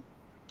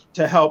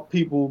to help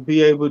people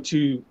be able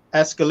to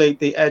escalate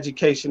their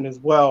education as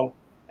well.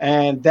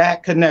 And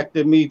that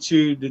connected me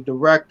to the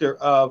director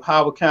of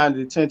Howard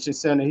County Detention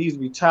Center. He's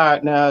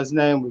retired now. His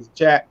name was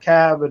Jack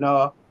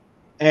Kavanaugh.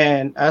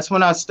 And that's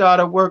when I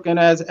started working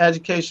as an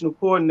educational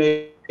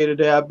coordinator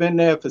there. I've been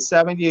there for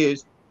 7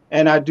 years,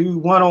 and I do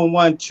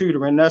one-on-one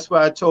tutoring. That's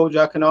why I told you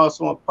I can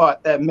also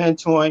impart that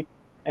mentoring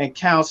and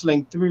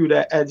counseling through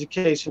that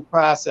education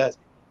process.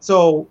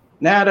 So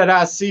now that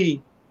I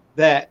see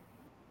that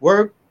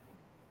work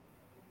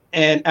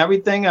and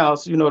everything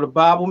else, the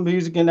Bible,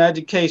 music, and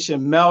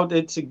education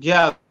melded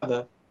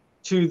together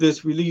to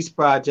this release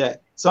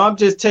project. So I'm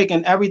just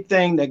taking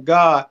everything that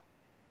God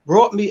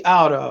brought me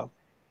out of,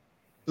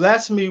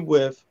 blessed me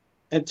with,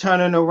 and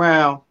turning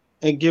around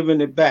and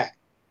giving it back.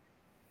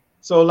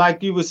 So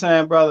like you were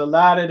saying, brother, a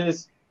lot of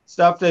this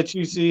stuff that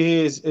you see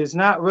here is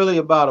not really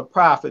about a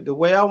profit. The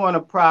way I want to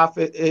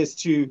profit is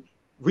to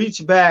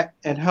reach back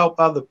and help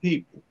other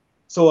people.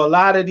 So a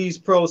lot of these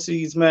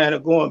proceeds, man, are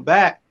going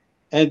back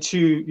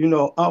into,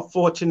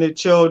 unfortunate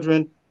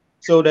children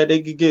so that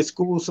they could get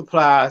school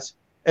supplies.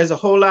 there's a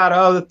whole lot of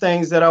other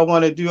things that I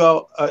want to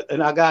do,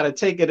 and I got to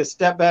take it a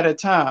step at a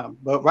time.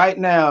 But right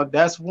now,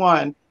 that's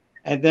one.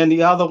 And then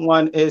the other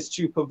one is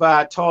to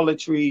provide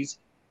toiletries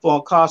for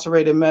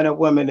incarcerated men and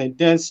women, and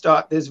then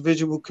start this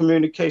visual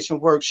communication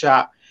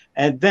workshop.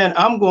 And then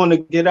I'm going to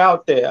get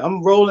out there.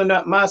 I'm rolling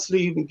up my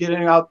sleeve and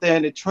getting out there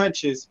in the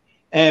trenches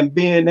and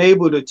being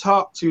able to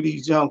talk to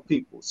these young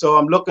people. So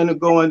I'm looking to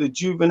go into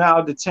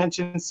juvenile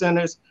detention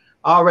centers.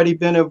 Already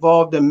been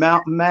involved in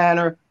Mountain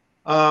Manor,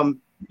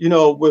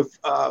 with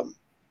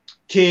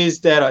kids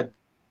that are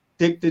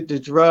addicted to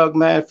drug,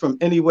 man, from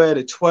anywhere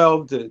to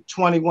 12 to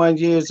 21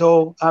 years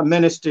old. I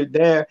ministered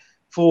there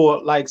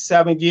for like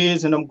 7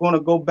 years, and I'm going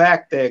to go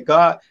back there.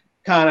 God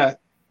kind of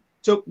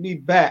took me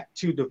back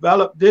to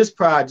develop this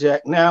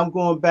project. Now I'm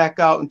going back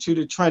out into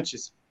the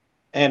trenches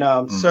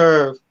and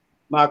serve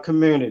my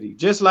community,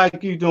 just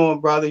like you doing,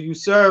 brother. You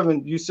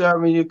serving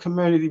your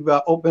community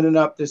by opening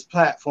up this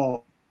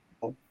platform.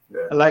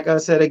 Yeah. And like I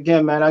said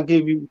again, man, I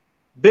give you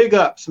big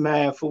ups,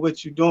 man, for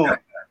what you're doing.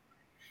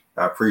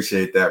 I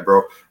appreciate that,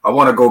 bro. I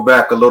want to go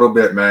back a little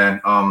bit,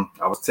 man.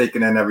 I was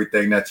taking in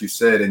everything that you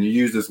said, and you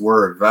used this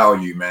word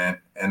value, man.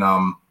 And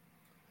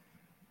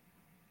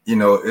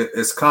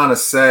it's kind of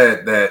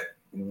sad that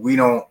we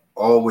don't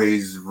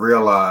always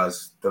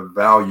realize the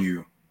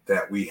value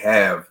that we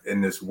have in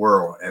this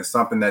world. And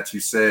something that you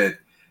said,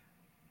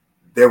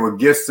 there were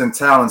gifts and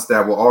talents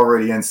that were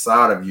already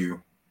inside of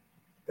you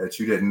that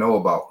you didn't know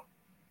about.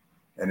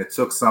 And it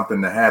took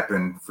something to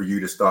happen for you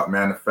to start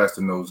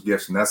manifesting those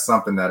gifts. And that's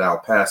something that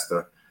our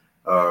pastor,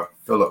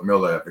 Philip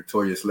Miller at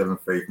Victorious Living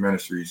Faith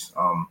Ministries,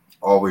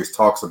 always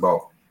talks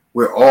about.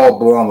 We're all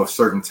born with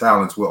certain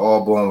talents. We're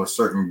all born with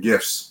certain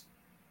gifts.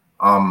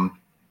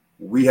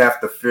 We have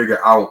to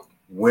figure out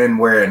when,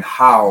 where, and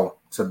how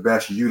to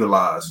best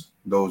utilize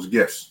those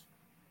gifts.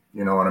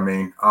 You know what I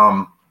mean?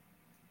 And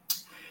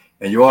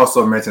you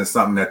also mentioned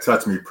something that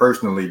touched me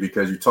personally,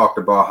 because you talked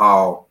about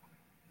how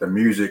the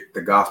music,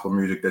 the gospel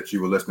music that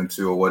you were listening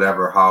to or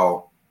whatever,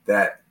 how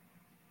that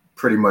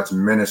pretty much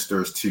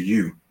ministers to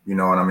you. You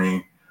know what I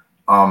mean?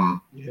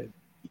 Yeah.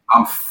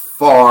 I'm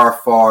far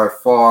from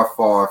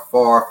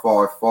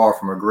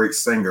a great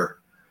singer,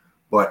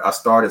 but I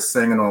started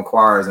singing on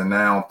choirs, and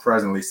now I'm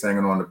presently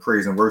singing on the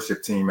praise and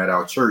worship team at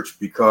our church,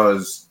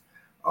 because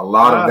a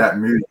lot of that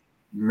music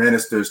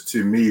ministers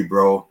to me,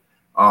 bro.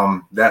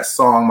 That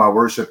song, My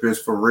Worship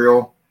Is For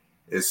Real,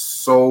 is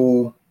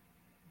so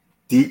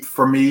deep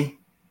for me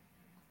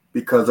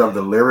because of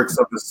the lyrics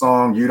of the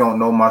song. You don't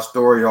know my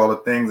story, all the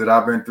things that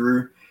I've been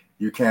through.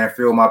 You can't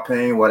feel my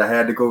pain, what I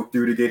had to go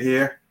through to get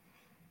here.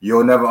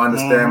 You'll never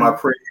understand my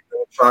praise.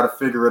 Don't try to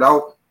figure it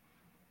out.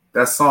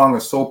 That song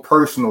is so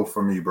personal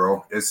for me,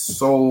 bro. It's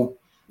so,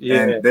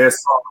 and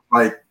there's songs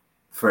like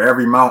For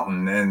Every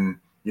Mountain. And,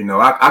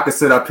 I could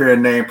sit up here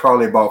and name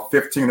probably about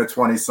 15 or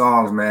 20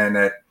 songs, man,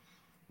 that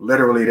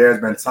literally there's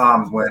been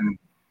times when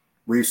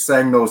we've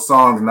sang those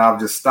songs and I've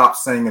just stopped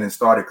singing and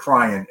started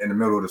crying in the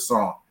middle of the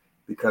song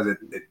because it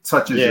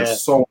touches your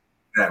soul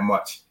that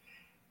much.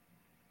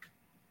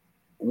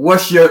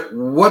 What's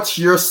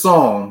your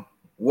song?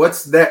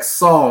 What's that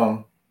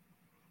song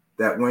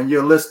that when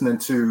you're listening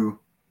to,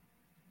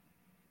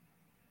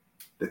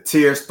 the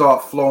tears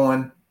start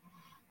flowing,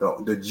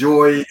 the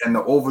joy and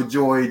the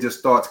overjoy just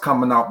starts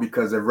coming out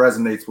because it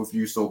resonates with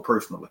you so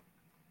personally?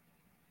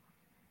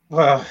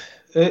 Well,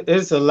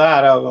 it's a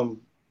lot of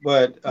them,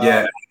 but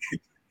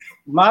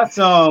my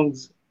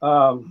songs,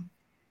 of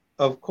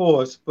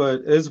course,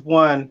 but it's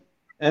one,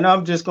 and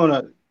I'm just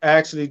gonna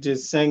actually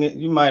just sing it.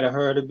 You might have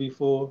heard it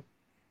before.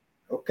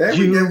 Okay.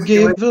 You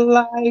give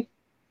life.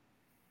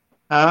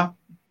 Huh?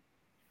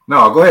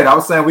 No, go ahead. I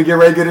was saying we get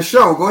ready to get a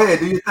show. Go ahead,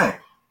 do your thing.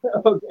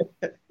 Okay.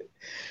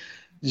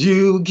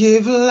 You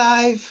give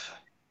life.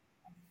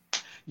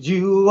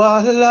 You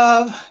are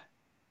love.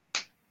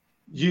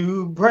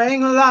 You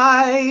bring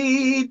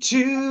light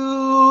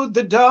to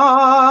the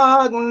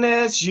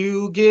darkness.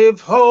 You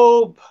give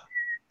hope.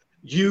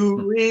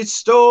 You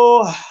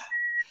restore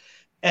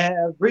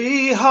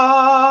every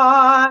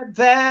heart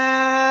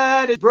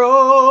that is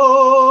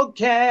broken.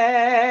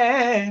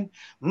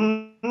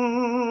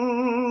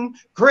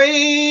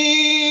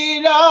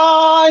 Great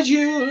are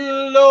you,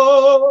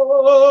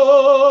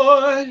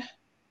 Lord.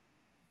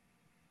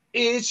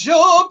 It's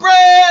your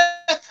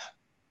breath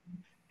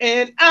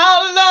in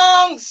our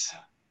lungs,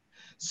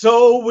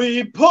 so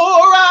we pour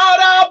out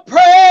our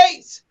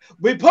praise.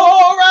 We pour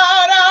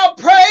out our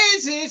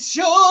praise. It's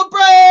your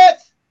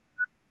breath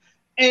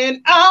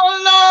in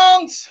our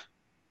lungs,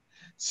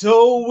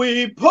 so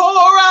we pour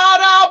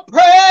out our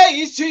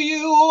praise to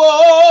you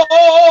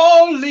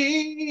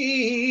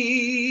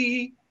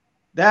only.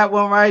 That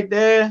one right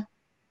there.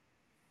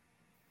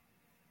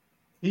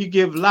 He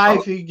give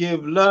life, he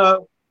give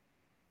love,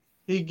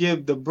 he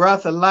give the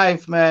breath of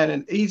life, man.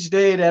 And each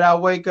day that I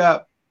wake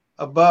up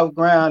above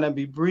ground and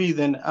be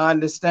breathing, I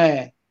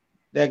understand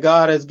that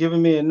God has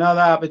given me another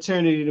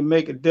opportunity to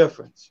make a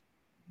difference.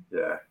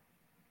 Yeah.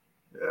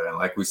 Yeah, and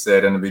like we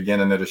said in the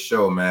beginning of the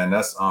show, man,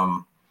 that's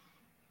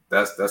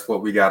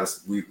what we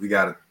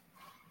gotta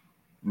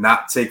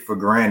not take for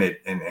granted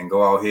and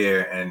go out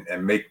here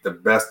and make the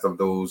best of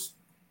those,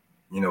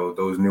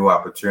 those new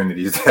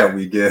opportunities that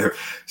we give.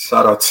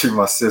 Shout out to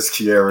my sis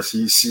Kiera.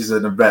 She's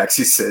in the back.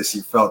 She said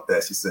she felt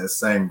that. She said,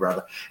 "Same,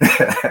 brother."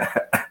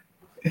 I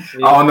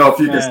don't know if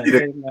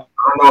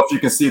you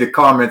can see the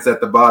comments at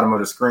the bottom of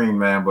the screen,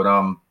 man.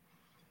 But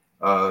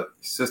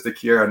Sister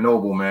Kiera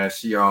Noble, man,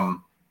 she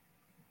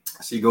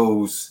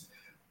goes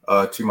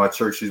to my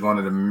church. She's one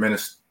of the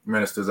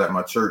ministers at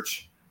my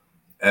church,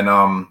 and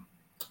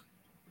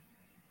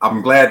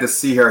I'm glad to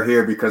see her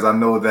here because I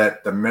know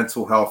that the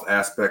mental health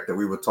aspect that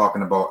we were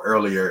talking about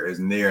earlier is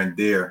near and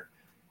dear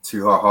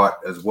to her heart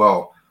as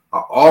well.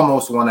 I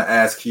almost want to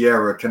ask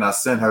Kiera, can I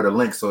send her the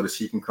link so that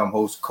she can come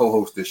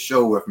co-host this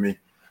show with me?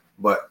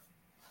 But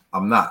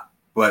I'm not.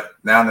 But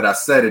now that I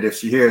said it, if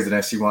she hears it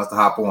and she wants to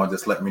hop on,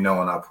 just let me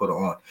know and I'll put her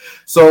on.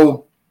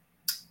 So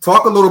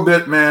talk a little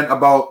bit, man,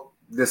 about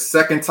the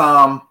second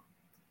time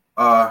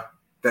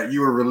that you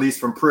were released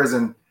from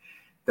prison,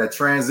 that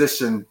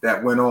transition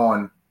that went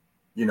on,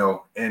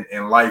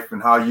 in life,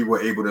 and how you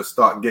were able to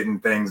start getting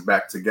things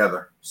back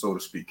together, so to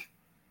speak.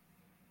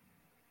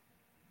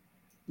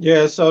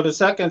 Yeah, so the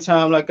second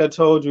time, like I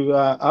told you,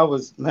 I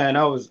was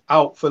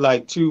out for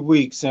like 2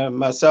 weeks, and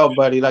my cell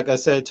buddy, like I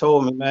said,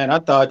 told me, "Man, I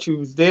thought you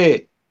was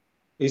dead."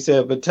 He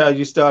said, "But till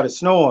you started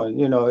snoring,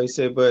 he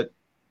said, but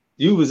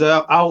you was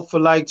out for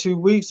like 2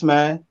 weeks,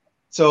 man."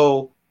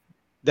 So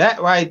that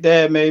right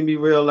there made me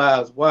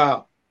realize,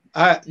 wow,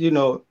 I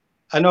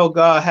know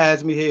God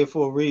has me here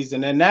for a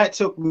reason. And that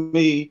took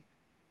me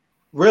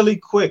really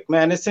quick,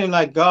 man. It seemed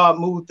like God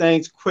moved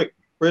things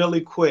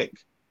really quick.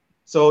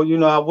 So,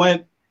 I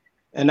went,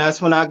 and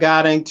that's when I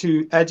got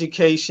into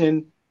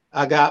education.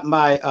 I got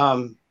my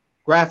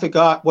graphic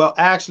art. Well,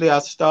 actually, I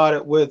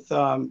started with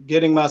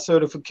getting my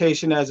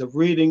certification as a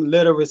reading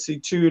literacy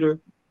tutor.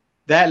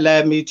 That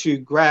led me to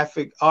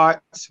graphic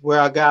arts, where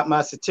I got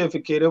my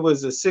certificate. It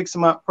was a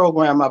 6-month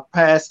program. I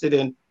passed it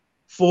in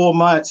 4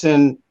 months,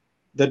 and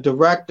the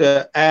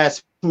director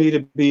asked me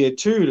to be a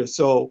tutor.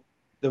 So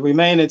the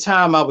remaining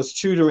time I was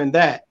tutoring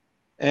that.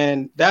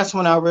 And that's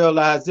when I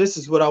realized this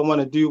is what I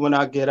want to do when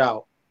I get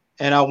out.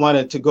 And I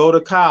wanted to go to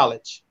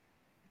college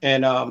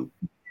and,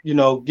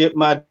 get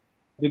my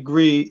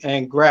degree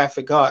in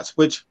graphic arts,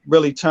 which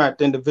really turned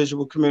into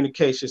visual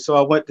communication. So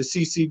I went to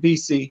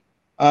CCBC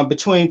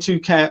between 2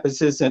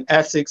 campuses in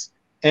Essex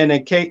and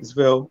in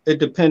Catonsville. It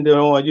depended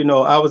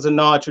on, I was a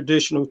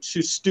non-traditional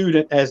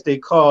student, as they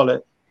call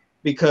it,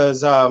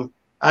 because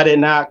I did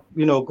not,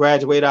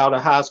 graduate out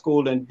of high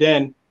school and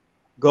then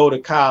go to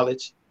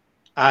college.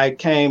 I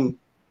came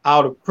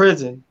out of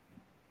prison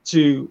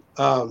to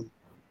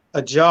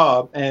a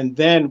job and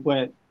then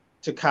went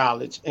to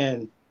college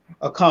and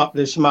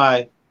accomplished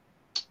my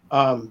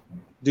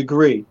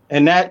degree.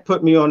 And that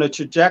put me on a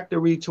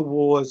trajectory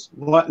towards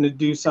wanting to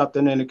do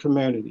something in the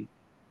community.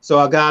 So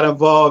I got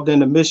involved in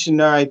the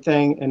missionary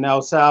thing in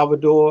El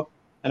Salvador,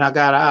 and I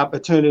got an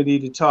opportunity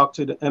to talk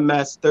to the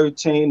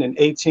MS-13 and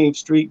 18th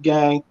Street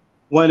gang.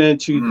 Went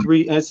into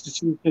 3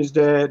 institutions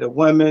there: the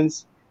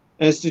Women's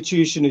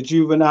Institution, the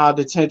Juvenile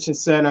Detention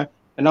Center,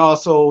 and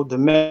also the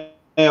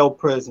male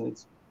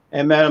prisons.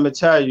 And man, I'm gonna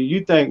tell you,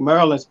 you think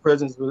Maryland's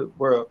prisons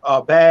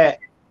are bad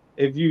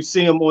if you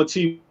see them on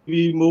TV,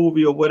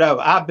 movie, or whatever.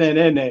 I've been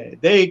in there.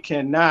 They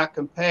cannot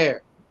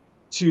compare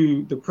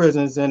to the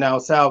prisons in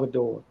El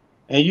Salvador.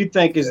 And you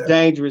think it's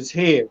dangerous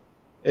here.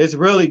 It's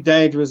really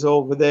dangerous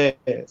over there.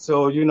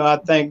 So, I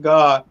thank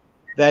God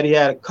that he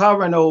had a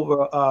covering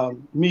over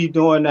me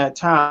during that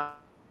time.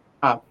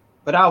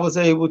 But I was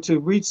able to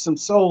reach some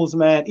souls,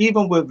 man,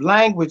 even with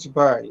language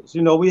barriers.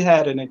 We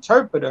had an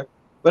interpreter,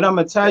 but I'm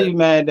going to tell you,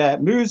 man,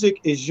 that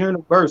music is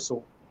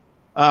universal.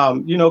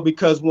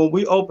 Because when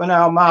we open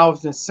our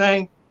mouths and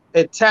sing,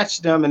 it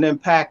touched them and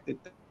impacted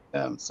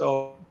them.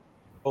 So,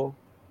 all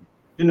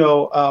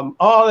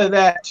of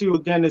that too,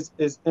 again,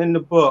 is in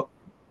the book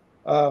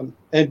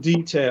in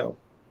detail.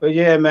 But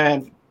yeah,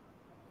 man,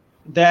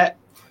 that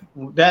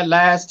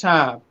last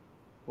time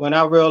when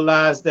I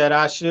realized that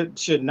I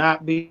should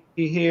not be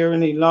here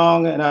any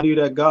longer, and I knew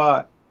that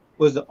God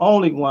was the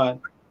only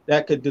one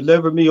that could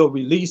deliver me or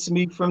release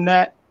me from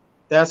that,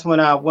 that's when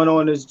I went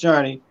on this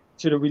journey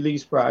to the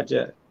Release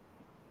Project.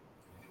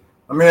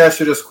 Let me ask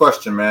you this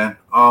question, man.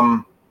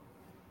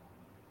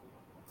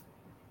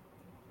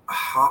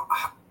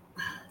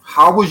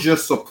 How was your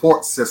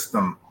support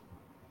system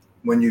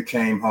when you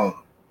came home?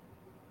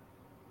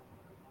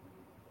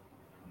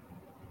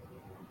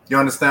 You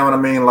understand what I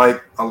mean?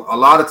 Like a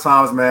lot of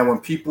times, man, when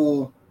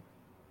people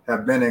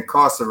have been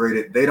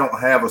incarcerated, they don't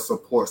have a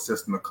support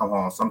system to come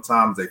home.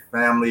 Sometimes their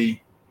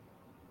family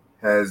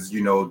has,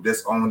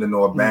 disowned them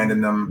or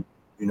abandoned them.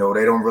 They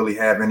don't really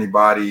have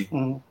anybody,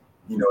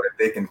 that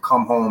they can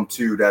come home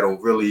to that'll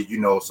really,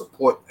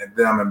 support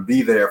them and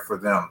be there for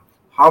them.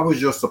 How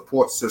was your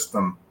support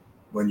system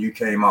when you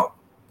came out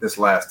this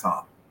last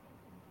time?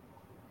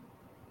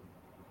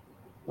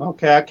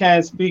 Okay, I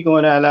can't speak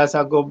on that unless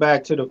I go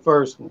back to the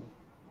first one.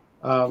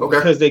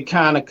 Because they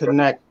kind of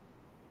connect.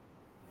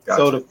 Gotcha.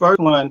 So the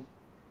first one,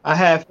 I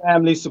had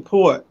family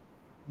support.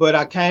 but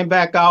I came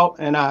back out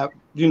and I,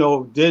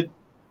 did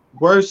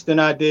worse than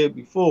I did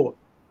before.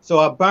 So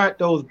I burnt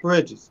those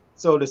bridges.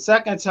 So the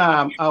second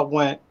time I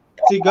went,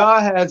 see,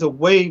 God has a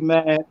way,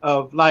 man,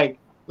 of like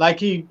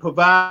he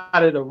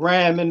provided a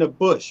ram in the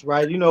bush,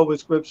 right? You know what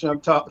scripture I'm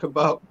talking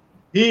about.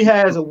 He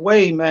has a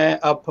way, man,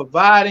 of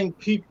providing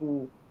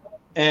people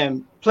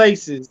and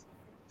places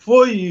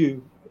for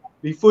you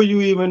before you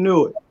even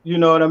knew it. You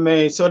know what I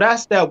mean? So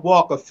that's that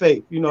walk of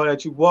faith,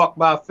 that you walk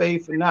by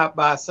faith and not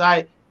by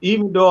sight.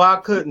 Even though I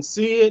couldn't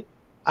see it,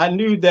 I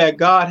knew that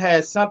God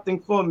had something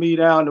for me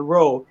down the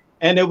road.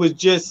 And it was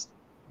just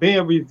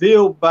being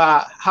revealed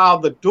by how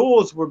the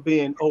doors were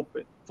being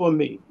opened for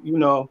me.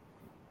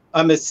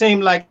 It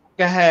seemed like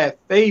I had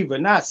favor,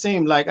 not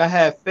seemed like I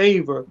had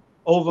favor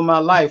over my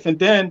life. And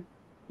then,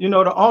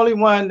 the only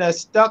one that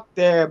stuck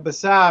there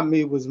beside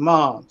me was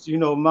moms.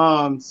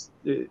 Moms,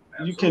 you can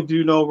Absolutely.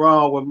 do no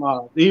wrong with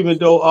moms, even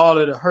though all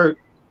of the hurt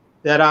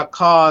that I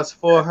caused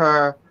for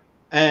her.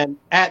 And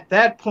at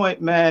that point,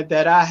 man,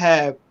 that I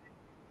have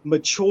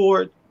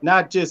matured,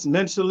 not just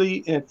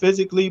mentally and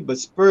physically, but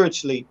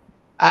spiritually,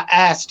 I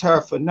asked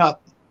her for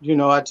nothing.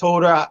 I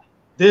told her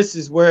this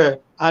is where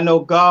I know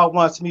God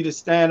wants me to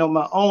stand on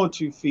my own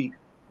 2 feet,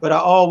 but I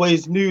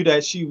always knew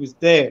that she was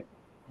there.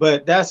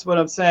 But that's what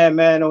I'm saying,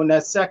 man. On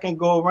that second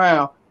go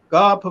around,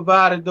 God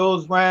provided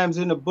those rams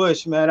in the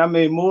bush, man. I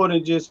mean, more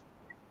than just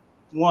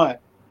one.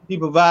 He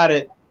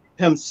provided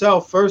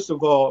himself, first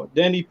of all,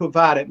 then he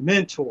provided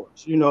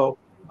mentors,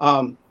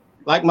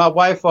 like my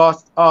wife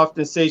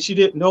often say, she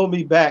didn't know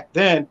me back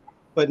then,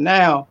 but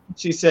now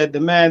she said, the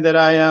man that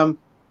I am,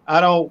 I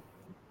don't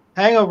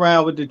hang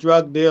around with the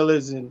drug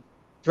dealers and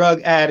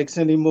drug addicts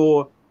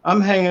anymore.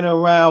 I'm hanging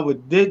around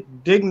with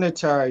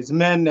dignitaries,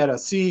 men that are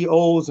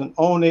CEOs and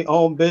own their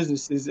own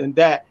businesses, and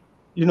that,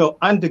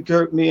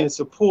 undergird me and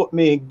support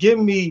me and give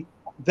me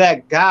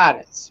that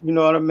guidance. You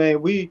know what I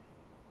mean?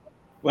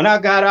 When I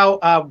got out,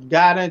 I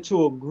got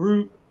into a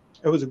group.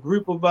 It was a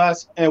group of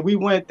us, and we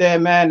went there,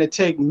 man, to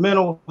take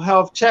mental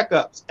health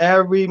checkups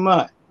every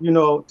month,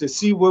 to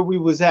see where we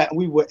was at.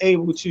 We were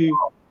able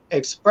to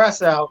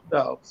express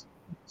ourselves.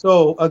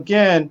 So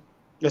again,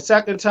 the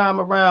second time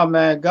around,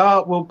 man,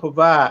 God will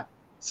provide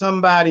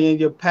somebody in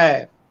your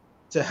path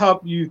to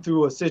help you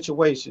through a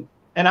situation.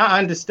 And I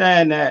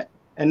understand that.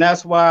 And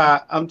that's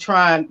why I'm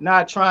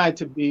not trying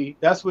to be,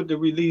 that's what the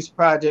Release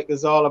Project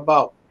is all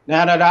about.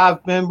 Now that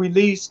I've been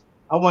released,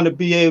 I want to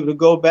be able to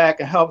go back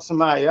and help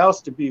somebody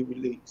else to be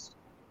released.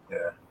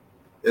 Yeah.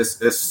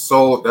 It's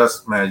so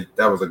that's man,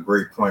 that was a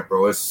great point,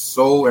 bro. It's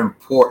so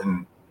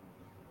important.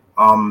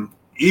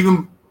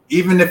 Even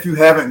if you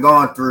haven't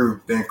gone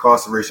through the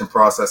incarceration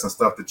process and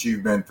stuff that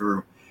you've been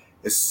through,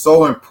 it's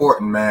so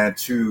important, man,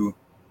 to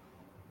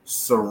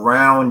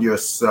surround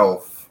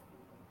yourself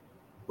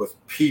with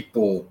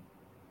people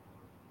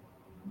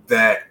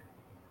that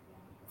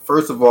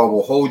first of all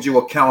will hold you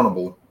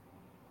accountable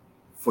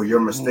for your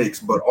mistakes,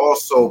 but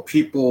also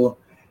people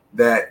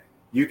that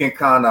you can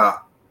kind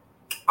of,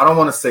 I don't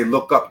want to say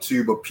look up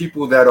to, but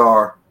people that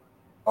are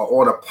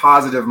on a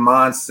positive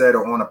mindset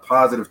or on a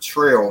positive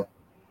trail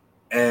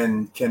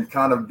and can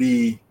kind of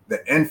be the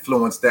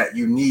influence that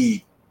you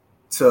need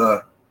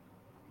to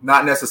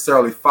not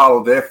necessarily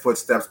follow their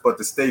footsteps, but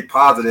to stay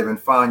positive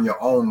and find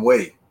your own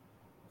way,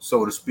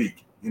 so to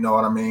speak. You know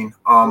what I mean?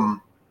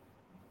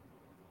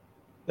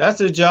 That's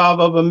the job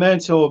of a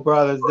mentor,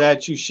 brothers,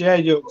 that you share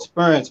your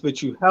experience,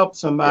 but you help Yeah,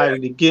 somebody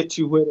to get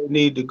you where they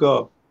need to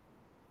go.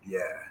 yeah,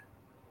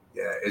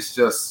 yeah. It's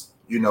just,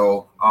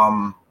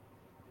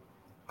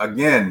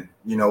 again,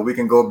 we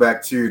can go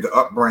back to the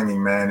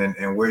upbringing, man,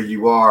 and where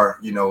you are,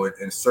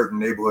 in certain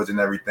neighborhoods and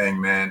everything,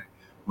 man.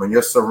 When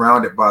you're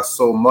surrounded by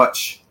so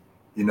much,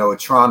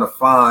 trying to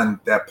find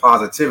that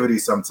positivity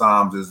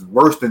sometimes is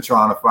worse than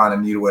trying to find a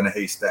needle in a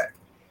haystack.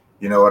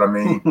 You know what I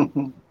mean?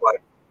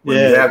 Like when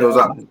you Yeah, have those,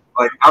 definitely.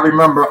 like I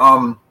remember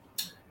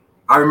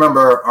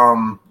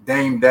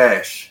Dame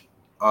Dash,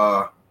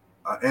 an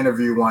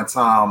interview one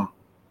time,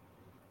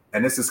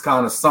 and this is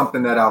kind of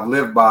something that I've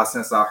lived by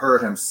since I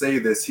heard him say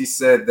this. He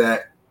said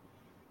that,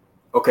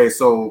 okay,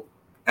 so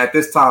at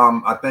this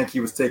time, I think he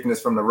was taking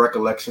this from the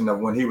recollection of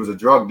when he was a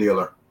drug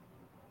dealer.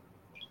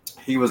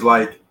 He was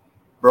like,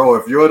 bro,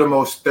 if you're the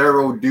most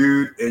thorough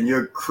dude in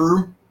your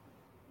crew,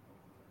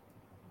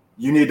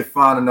 you need to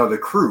find another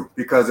crew,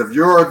 because if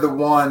you're the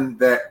one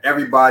that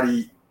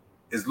everybody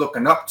is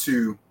looking up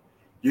to,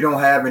 you don't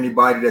have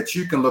anybody that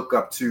you can look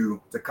up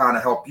to kind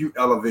of help you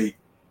elevate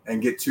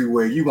and get to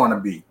where you want to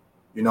be.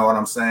 You know what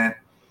I'm saying?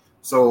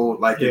 So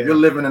like if you're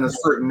Yeah. living in a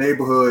certain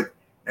neighborhood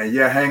and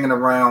you're hanging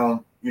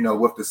around,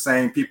 with the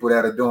same people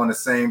that are doing the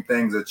same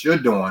things that you're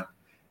doing,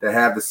 that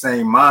have the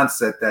same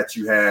mindset that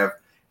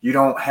you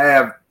don't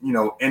have,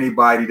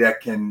 anybody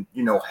that can,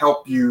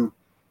 help you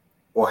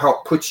or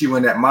help put you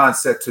in that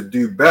mindset to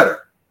do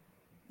better.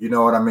 You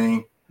know what I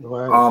mean?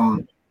 Right.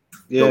 Um,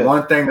 the Yeah.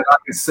 one thing that I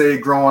can say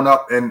growing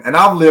up, and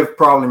I've lived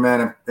probably,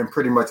 man, in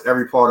pretty much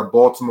every part of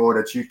Baltimore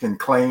that you can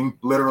claim,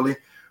 literally,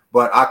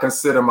 but I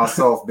consider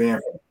myself being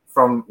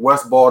from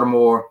West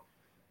Baltimore,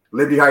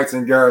 Liberty Heights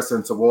and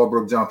Garrison to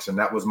Walbrook Junction.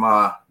 That was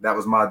my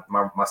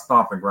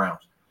stomping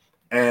grounds.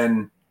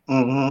 And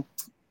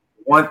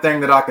one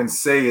thing that I can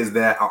say is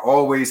that I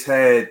always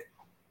had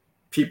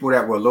people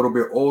that were a little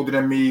bit older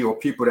than me or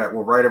people that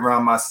were right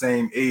around my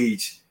same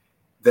age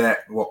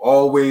that were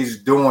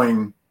always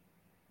doing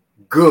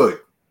good.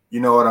 You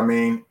know what I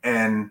mean?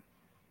 And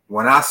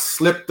when I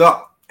slipped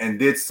up and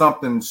did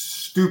something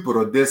stupid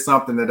or did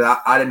something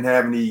that I didn't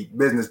have any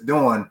business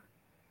doing,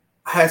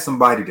 I had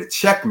somebody to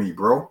check me,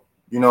 bro.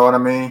 You know what I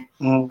mean?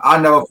 I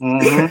never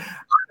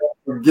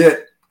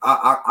forget.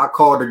 I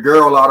called a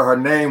girl out of her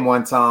name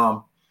one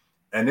time,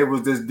 and it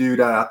was this dude.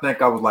 I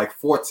think I was like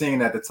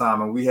 14 at the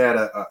time, and we had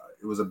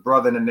it was a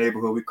brother in the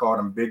neighborhood. We called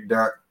him Big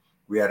Dirk.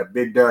 We had a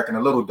Big Dirk and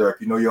a Little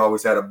Dirk. You know, you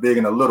always had a big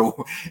and a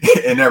little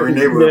in every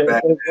neighborhood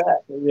back then.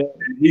 Exactly,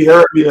 he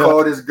heard me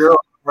call this girl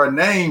her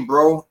name,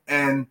 bro,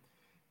 and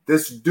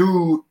this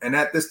dude, and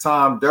at this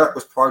time, Dirk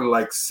was probably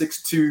like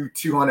 6'2",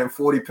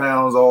 240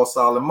 pounds, all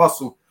solid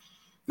muscle.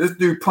 This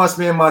dude punched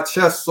me in my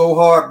chest so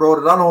hard,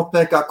 bro, that I don't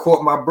think I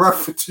caught my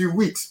breath for 2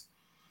 weeks.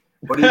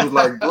 But he was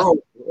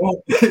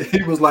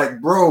like,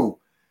 bro,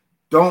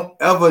 don't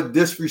ever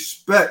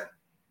disrespect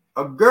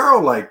a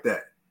girl like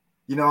that.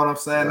 You know what I'm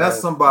saying? Right. That's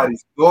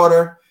somebody's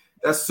daughter.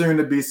 That's soon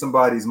to be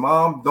somebody's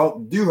mom.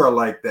 Don't do her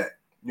like that.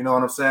 You know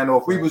what I'm saying?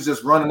 Or if we was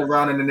just running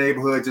around in the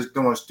neighborhood, just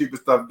doing stupid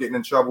stuff, getting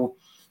in trouble,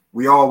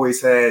 we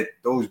always had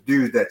those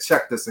dudes that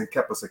checked us and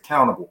kept us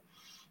accountable.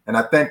 And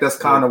I think that's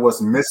kind of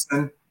what's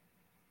missing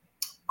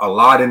a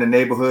lot in the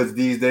neighborhoods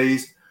these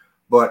days.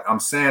 But I'm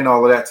saying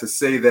all of that to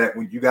say that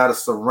you got to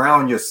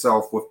surround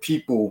yourself with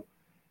people,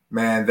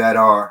 man, that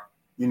are,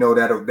 you know,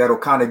 that'll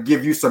kind of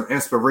give you some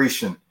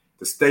inspiration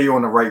to stay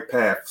on the right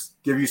paths,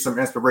 give you some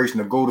inspiration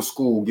to go to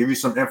school, give you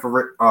some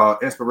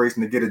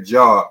inspiration to get a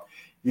job,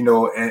 you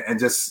know, and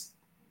just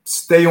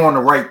stay on the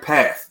right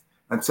path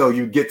until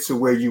you get to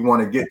where you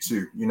want to get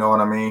to. You know what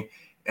I mean?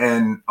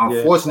 And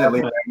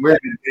unfortunately, man, we're in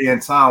a day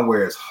and time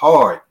where it's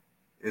hard.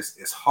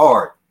 It's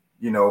hard.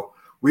 You know,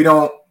 we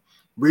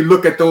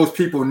look at those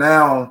people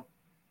now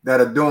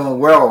that are doing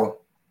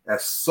well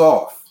as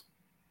soft.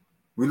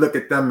 We look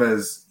at them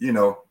as, you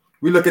know,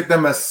 we look at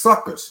them as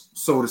suckers,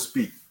 so to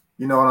speak.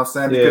 You know what I'm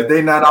saying? Because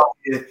they're not out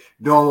here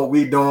doing what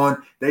we doing.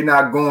 They're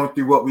not going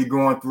through what we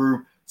going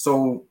through.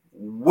 So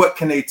what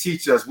can they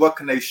teach us? What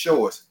can they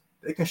show us?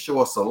 They can show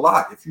us a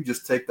lot if you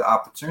just take the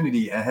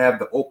opportunity and have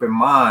the open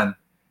mind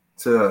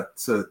to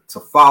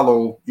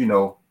follow, you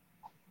know,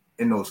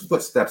 in those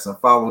footsteps and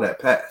follow that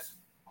path.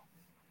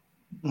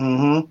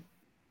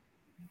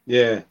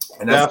 Yeah,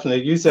 and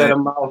definitely. You said a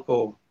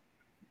mouthful.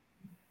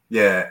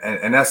 Yeah,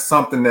 and that's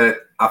something that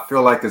I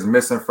feel like is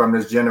missing from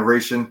this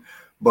generation.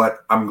 But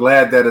I'm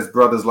glad that it's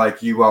brothers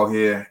like you out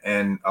here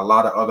and a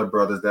lot of other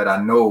brothers that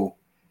I know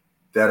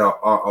that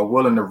are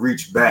willing to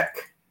reach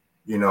back,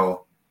 you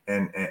know,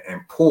 and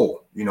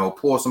pull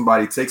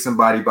somebody, take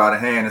somebody by the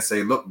hand and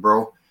say, look,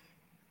 bro,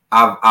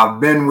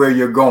 I've been where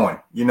you're going.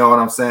 You know what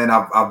I'm saying?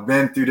 I've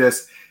been through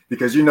this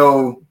because, you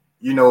know,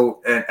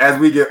 and as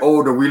we get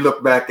older, we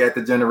look back at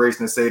the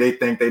generation and say they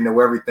think they know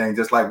everything,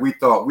 just like we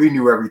thought we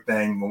knew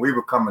everything when we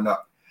were coming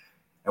up.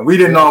 And we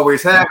didn't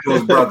always have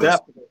those brothers.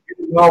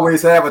 We didn't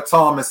always have a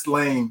Thomas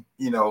Lane,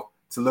 you know,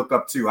 to look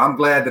up to. I'm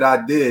glad that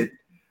I did,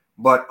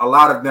 but a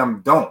lot of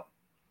them don't.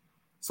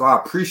 So I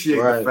appreciate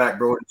the fact,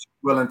 bro, that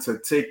you're willing to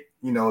take,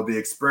 you know, the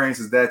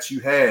experiences that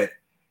you had.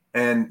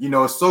 And, you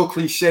know, it's so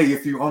cliche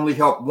if you only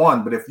help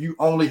one, but if you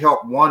only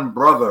help one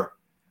brother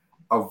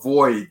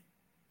avoid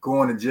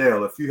going to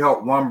jail, if you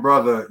help one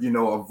brother, you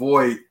know,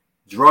 avoid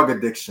drug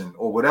addiction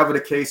or whatever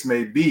the case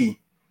may be,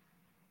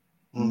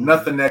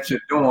 nothing that you're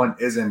doing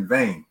is in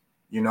vain.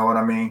 You know what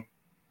I mean?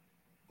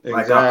 Exactly.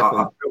 Like I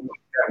feel like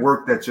that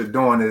work that you're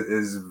doing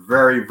is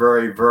very,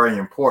 very, very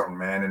important,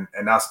 man.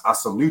 And I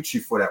salute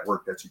you for that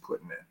work that you're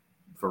putting in,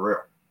 for real.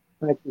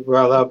 Thank you,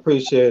 brother. I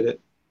appreciate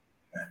it.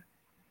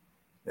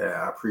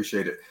 Yeah, I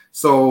appreciate it.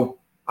 So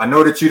I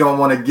know that you don't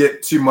want to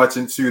get too much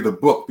into the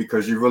book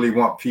because you really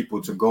want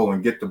people to go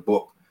and get the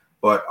book.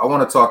 But I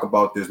want to talk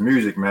about this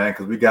music, man,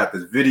 because we got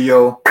this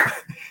video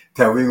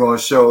that we're going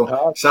to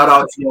show. Shout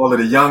out to all of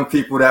the young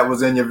people that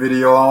was in your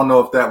video. I don't know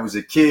if that was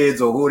your kids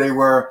or who they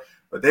were,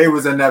 but they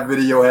was in that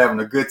video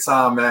having a good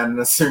time, man. And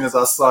as soon as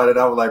I saw it,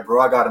 I was like,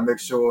 bro, I got to make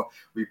sure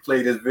we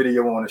play this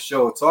video on the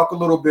show. Talk a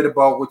little bit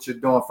about what you're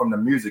doing from the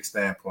music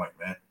standpoint,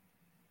 man.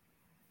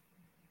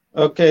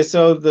 Okay,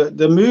 so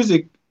the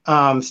music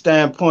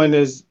standpoint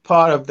is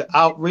part of the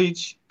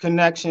outreach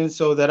connection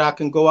so that I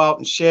can go out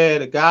and share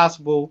the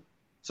gospel.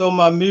 So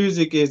my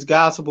music is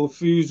gospel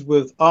fused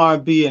with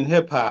R&B and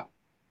hip hop.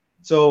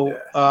 So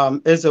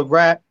it's a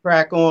rap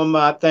track on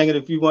my thing. And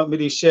if you want me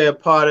to share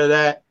part of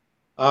that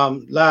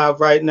live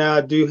right now,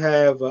 I do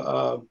have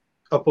a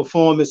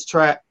performance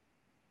track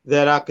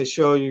that I could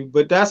show you.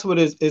 But that's what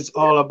it's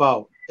all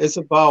about. It's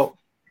about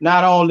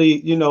not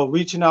only, you know,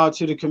 reaching out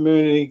to the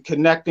community,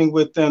 connecting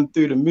with them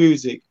through the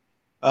music.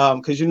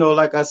 Because, you know,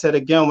 like I said,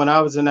 again, when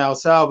I was in El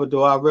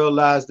Salvador, I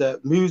realized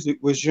that music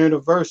was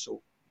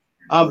universal.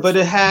 But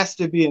it has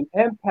to be an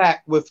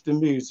impact with the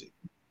music.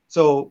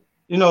 So,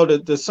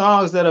 the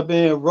songs that are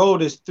being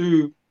wrote is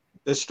through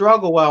the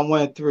struggle I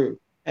went through.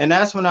 And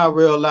that's when I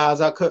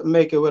realized I couldn't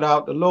make it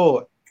without the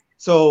Lord.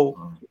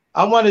 So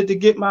I wanted to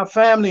get my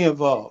family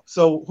involved.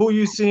 So who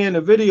you see in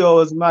the video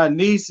is my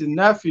nieces and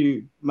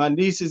nephew.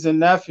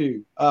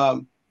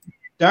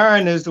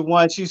 Darren is the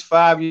one, she's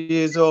 5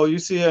 years old. You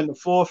see her in the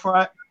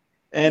forefront.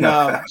 And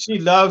she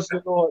loves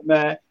the Lord,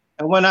 man.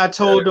 And when I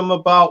told them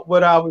about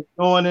what I was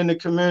doing in the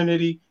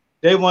community,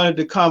 they wanted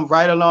to come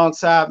right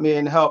alongside me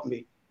and help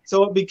me.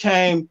 So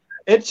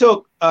it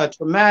took a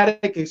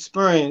traumatic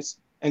experience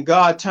and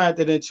God turned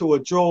it into a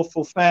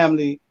joyful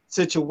family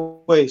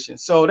situation.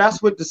 So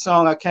that's what the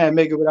song I Can't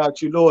Make It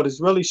Without You, Lord, is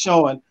really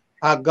showing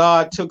how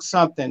God took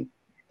something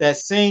that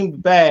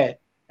seemed bad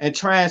and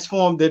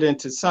transformed it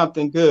into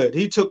something good.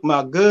 He took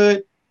my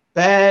good,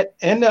 bad,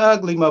 and the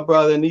ugly, my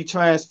brother, and he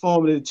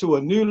transformed it into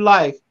a new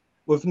life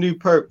with new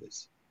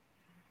purpose.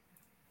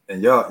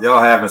 And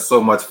y'all having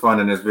so much fun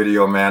in this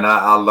video, man.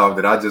 I loved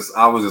it. I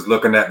was just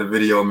looking at the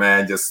video,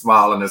 man, just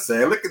smiling and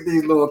saying, look at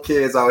these little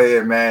kids out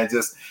here, man,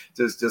 just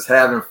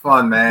having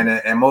fun, man.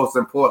 And most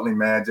importantly,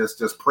 man,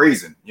 just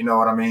praising, you know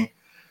what I mean?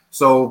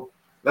 So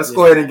let's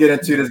go ahead and get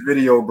into this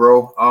video,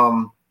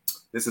 bro.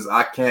 This is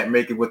I Can't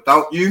Make It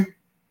Without You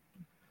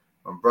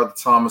from Brother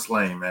Thomas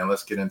Lane, man.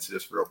 Let's get into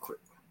this real quick.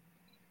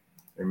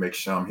 Let me make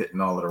sure I'm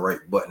hitting all of the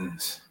right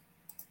buttons.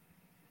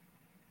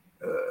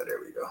 There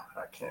we go.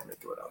 I can't make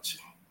it without you.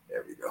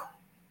 There we go.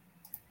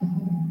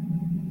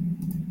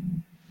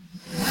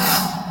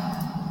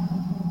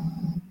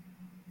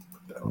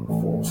 Put that on the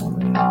full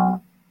screen.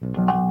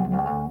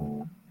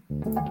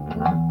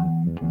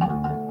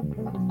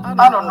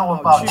 I don't know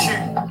about you,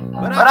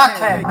 but I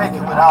can't make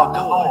it without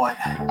the Lord.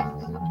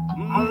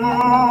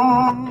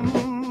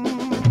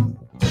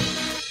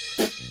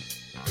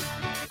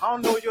 I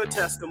don't know your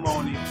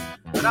testimony,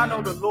 but I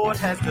know the Lord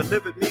has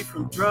delivered me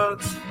from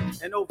drugs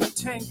and over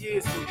 10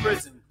 years from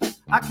prison.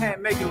 I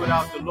can't make it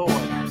without the Lord.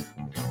 I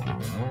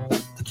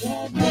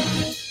can't make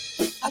it.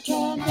 I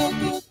can't make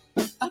it.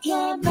 I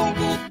can't make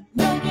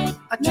it.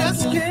 I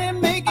just can't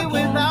make it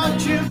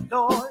without you,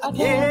 Lord.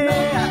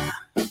 Yeah.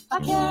 I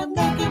can't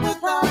make it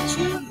without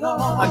you,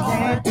 Lord. I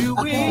can't do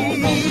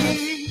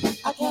it.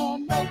 I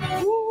can't make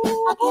it.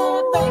 I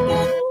can't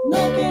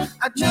make it.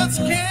 I just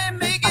can't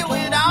make it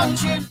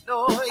without you,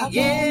 Lord.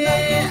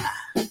 Yeah.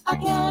 I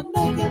can't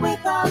make it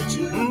without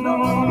you,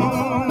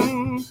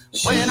 Lord.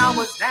 When I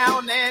was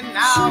down and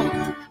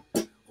out,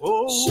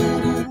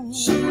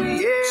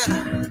 yeah,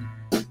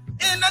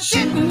 and I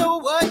didn't know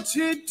what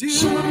to do.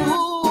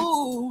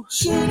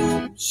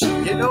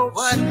 You know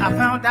what? I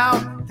found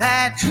out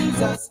that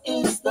Jesus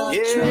is the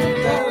truth,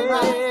 the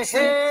right,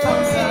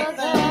 closer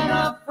than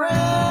a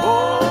friend.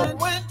 Oh,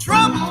 when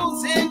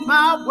trouble's in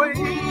my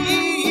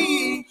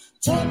way,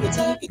 take it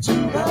to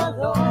the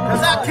Lord.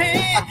 'Cause I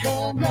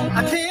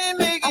can't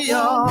make it,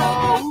 y'all.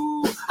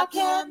 I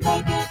can't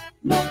make it.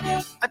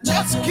 I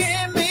just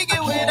can't make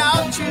it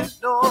without you,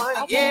 Lord.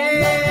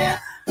 Yeah.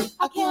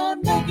 I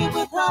can't make it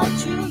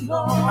without you,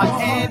 Lord. I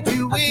can't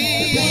do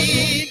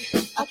it.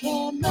 I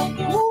can't make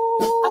it.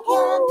 I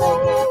can't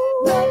make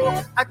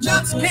it. I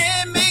just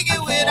can't make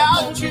it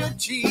without you,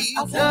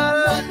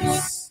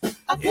 Jesus.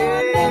 I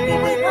can't make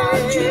it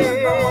without you,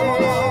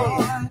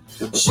 Lord.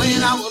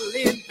 When I was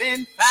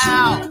living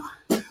foul,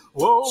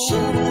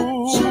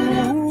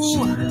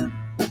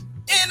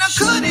 and I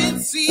couldn't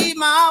see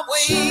my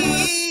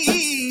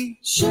way.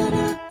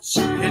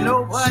 You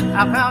know what?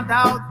 I found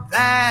out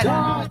that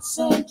God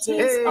sent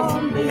His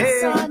only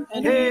Son,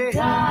 and He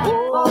died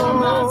for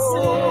my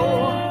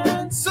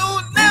sins. So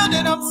now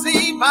that I'm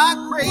saved by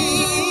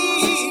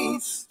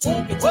grace,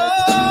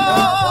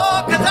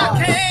 whoa, 'cause I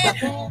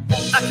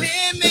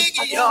can't make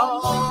it,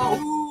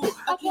 y'all.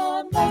 I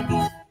can't make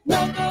it.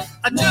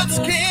 I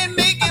just can't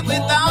make it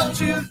without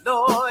you,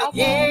 Lord.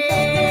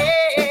 Yeah.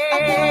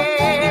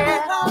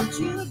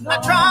 I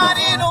tried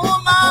it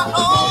on my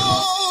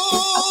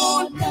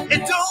own.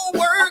 It don't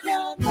work.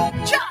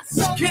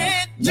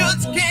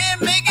 Just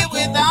can't make it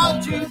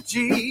without you,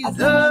 Jesus.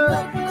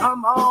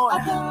 Come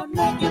on.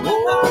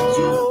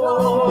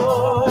 Oh,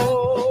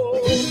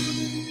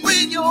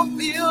 when you're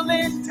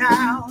feeling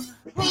down,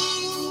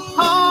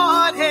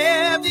 hard,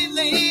 heavy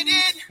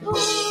laden,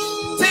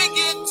 take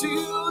it to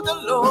the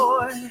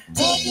Lord.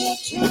 Take it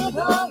to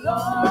the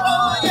Lord.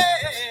 Oh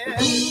yeah.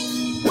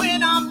 When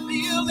I'm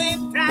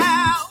feeling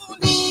down,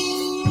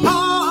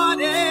 hard,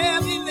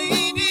 heavy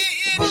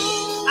laden,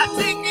 I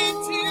take it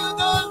to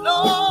the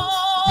Lord.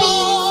 Oh,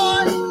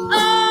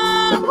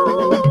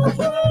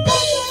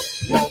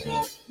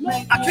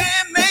 I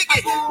can't make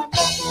it.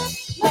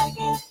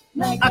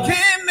 I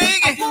can't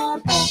make it.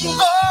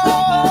 Oh,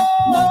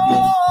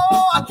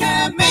 I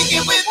can't make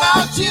it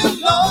without you,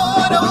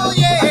 Lord. Oh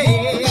yeah.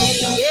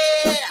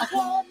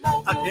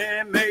 I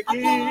can't make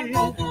it.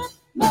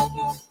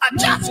 I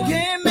just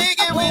can't make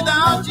it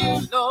without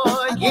you,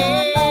 Lord.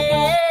 Yeah.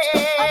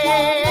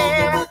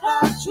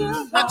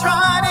 I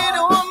tried it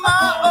on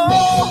my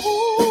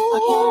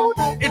own.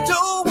 It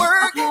don't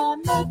work.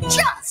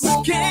 Just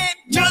can't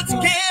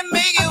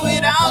make it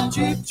without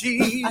you,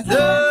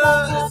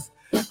 Jesus.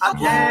 I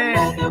can't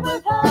make it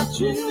without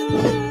you.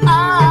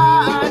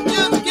 I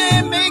just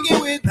can't make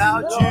it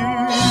without you.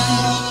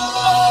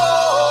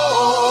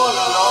 Oh,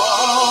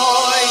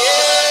 Lord,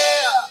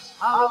 yeah.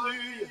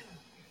 Hallelujah.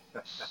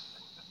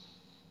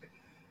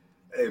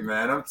 Hey,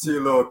 man, them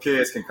two little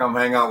kids can come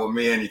hang out with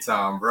me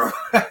anytime, bro.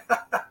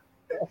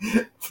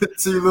 The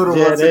two little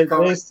ones they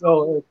come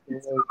so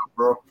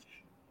bro.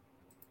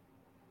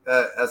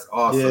 That's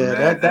awesome, yeah,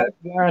 man. that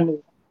journey.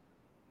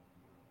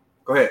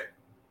 Go ahead.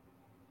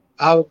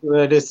 I was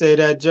ready to say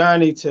that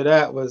journey to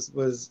that was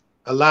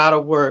a lot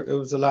of work. It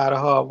was a lot of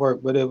hard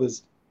work, but it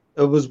was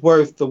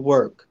worth the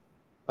work.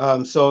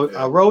 So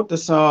Yeah. I wrote the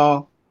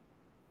song.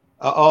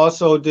 I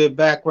also did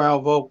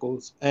background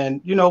vocals, and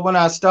when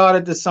I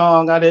started the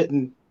song, I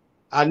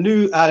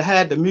knew I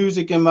had the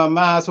music in my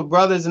mind. So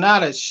Brothers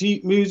Not a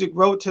Sheet Music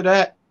wrote to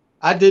that.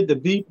 I did the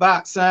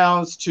beatbox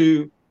sounds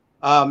to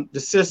the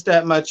sister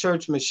at my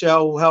church,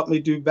 Michelle, who helped me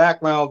do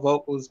background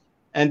vocals.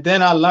 And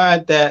then I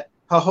learned that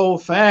her whole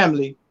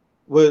family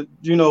would,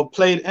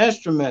 played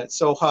instruments.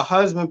 So her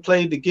husband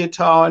played the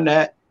guitar on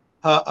that.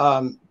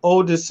 Her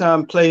oldest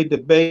son played the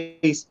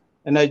bass,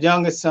 and her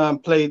youngest son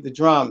played the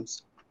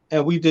drums.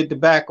 And we did the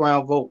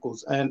background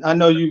vocals. And I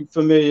know you're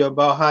familiar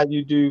about how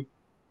you do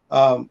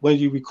when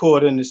you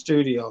record in the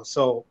studio.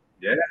 So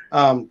yeah,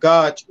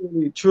 God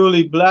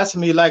truly blessed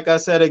me. Like I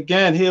said,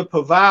 again, he'll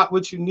provide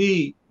what you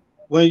need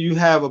when you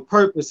have a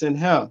purpose in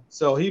him.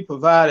 So he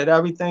provided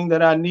everything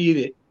that I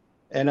needed.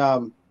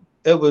 And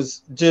it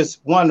was just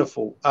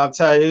wonderful. I'll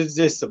tell you, it's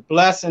just a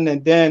blessing.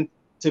 And then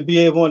to be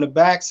able on the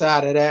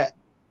backside of that,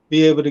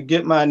 be able to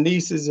get my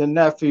nieces and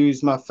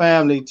nephews, my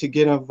family to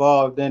get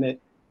involved in it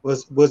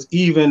was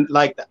even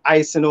like the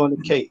icing on the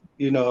cake,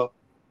 Yeah,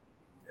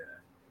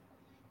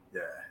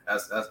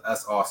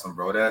 that's awesome,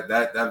 bro.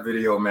 That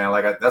video, man,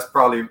 like that's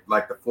probably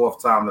like the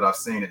fourth time that I've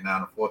seen it now,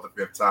 the fourth or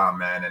fifth time,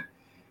 man. And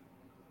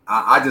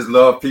I just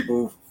love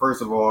people,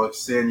 first of all,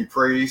 seeing you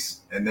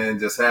praise and then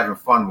just having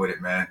fun with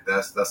it, man.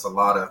 That's a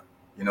lot of,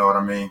 you know what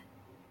I mean?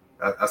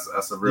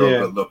 That's a real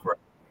good look,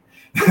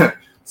 right?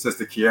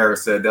 Sister Kiara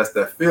said that's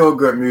that feel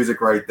good music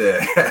right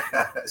there.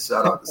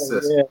 Shout out to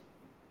Sister. Yeah.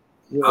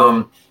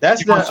 Yeah.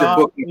 That's the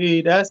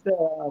RP. That's the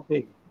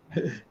RP.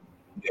 Yeah,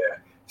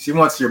 she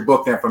wants your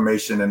book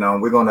information,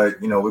 and we're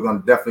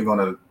definitely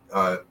gonna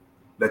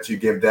let you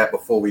give that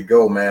before we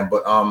go, man.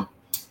 But I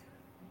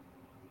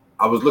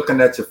was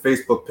looking at your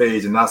Facebook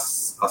page, and I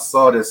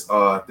saw this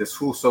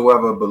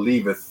Whosoever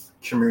Believeth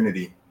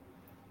community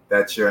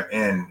that you're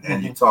in,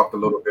 and you talked a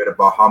little bit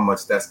about how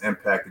much that's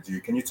impacted you.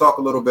 Can you talk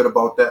a little bit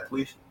about that,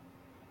 please?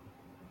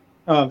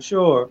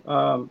 Sure.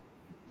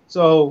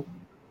 So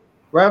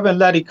Reverend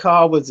Letty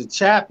Carr was a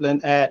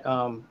chaplain at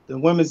the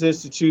Women's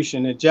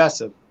Institution in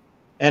Jessup.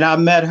 And I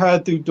met her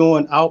through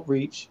doing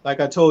outreach. Like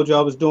I told you,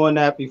 I was doing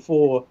that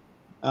before.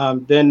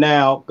 Then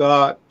now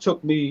God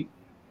took me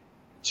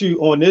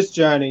on this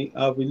journey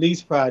of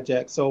Release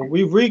Project. So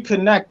we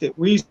reconnected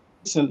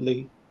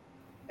recently.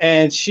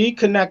 And she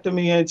connected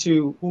me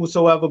into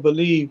Whosoever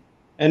Believe.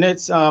 And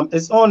it's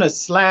on a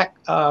Slack.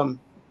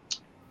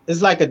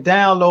 It's like a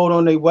download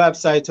on their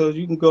website. So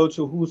you can go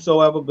to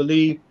Whosoever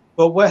Believe.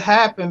 But what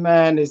happened,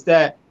 man, is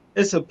that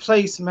it's a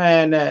place,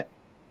 man, that,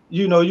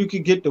 you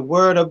could get the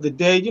word of the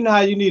day. You know how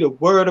you need a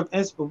word of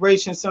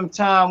inspiration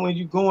sometime when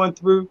you're going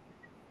through.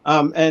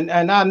 And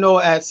I know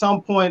at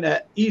some point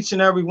at each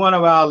and every one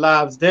of our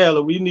lives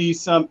daily, we need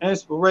some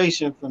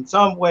inspiration from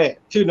somewhere,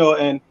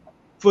 and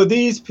for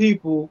these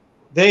people,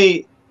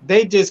 they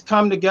just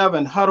come together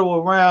and huddle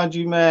around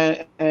you,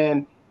 man,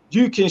 and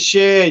you can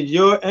share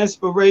your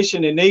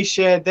inspiration and they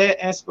share their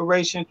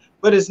inspiration.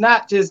 But it's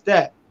not just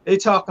that. They're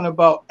talking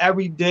about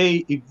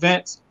everyday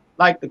events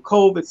like the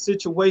COVID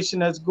situation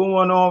that's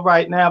going on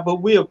right now,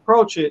 but we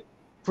approach it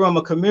from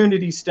a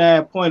community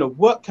standpoint of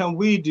what can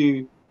we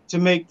do to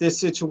make this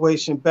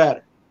situation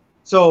better.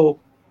 So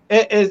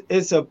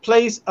it's a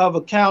place of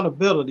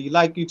accountability,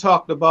 like you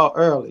talked about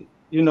earlier,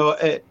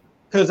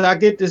 because I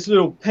get this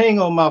little ping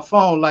on my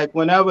phone, like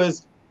whenever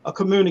there's a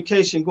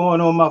communication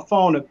going on my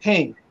phone, a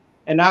ping,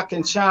 and I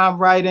can chime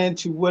right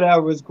into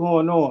whatever is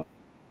going on.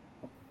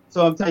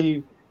 So I'm telling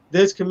you,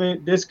 this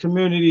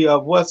community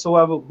of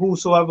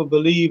Whosoever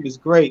Believe is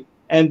great.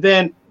 And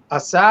then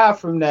aside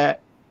from that,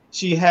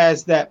 she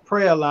has that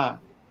prayer line.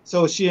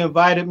 So she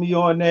invited me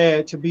on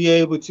there to be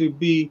able to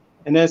be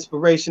an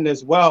inspiration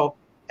as well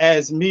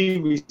as me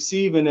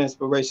receiving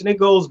inspiration. It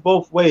goes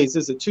both ways.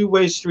 It's a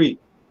two-way street.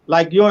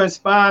 Like you're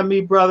inspiring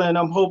me, brother, and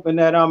I'm hoping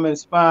that I'm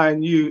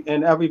inspiring you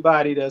and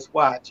everybody that's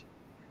watching.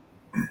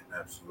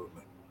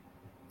 Absolutely.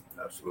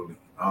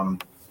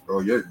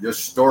 Bro, your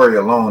story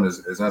alone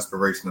is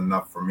inspiration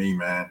enough for me,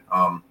 man.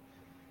 And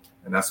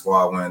that's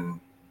why when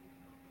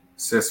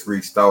Sis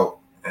reached out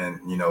and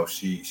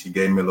she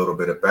gave me a little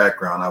bit of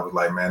background, I was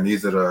like, man,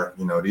 these are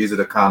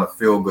the kind of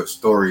feel good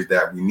stories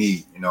that we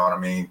need. You know what I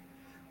mean?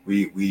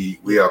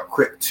 We are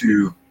quick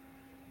to,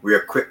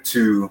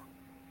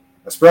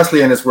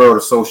 especially in this world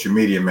of social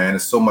media, man.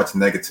 There's so much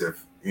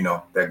negative,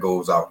 that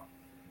goes out.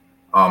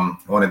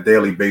 on a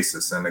daily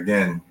basis. And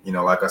again,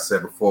 like I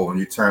said before, when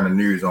you turn the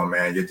news on,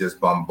 man, you're just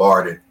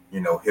bombarded,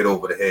 hit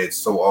over the head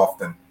so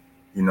often,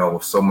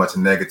 with so much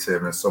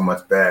negative and so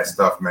much bad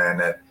stuff, man,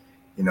 that,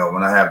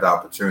 when I have the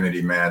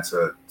opportunity, man,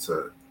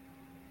 to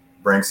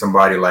bring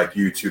somebody like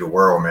you to the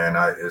world, man,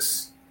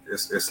 it's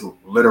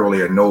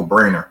literally a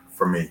no-brainer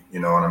for me. You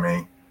know what I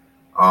mean?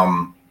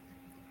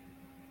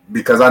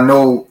 Because I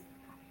know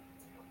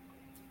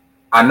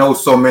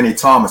so many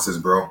Thomases,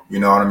 bro. You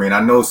know what I mean? I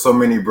know so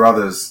many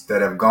brothers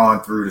that have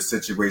gone through the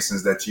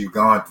situations that you've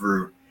gone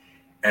through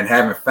and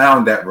haven't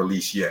found that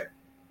release yet.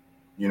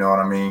 You know what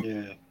I mean?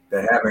 Yeah.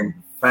 They haven't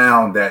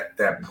found that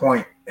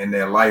point in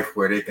their life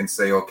where they can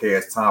say, okay,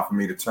 it's time for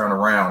me to turn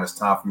around. It's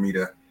time for me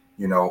to,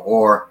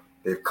 or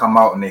they've come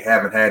out and they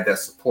haven't had that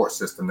support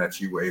system that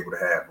you were able to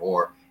have,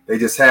 or they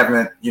just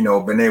haven't,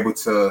 been able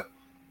to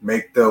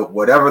make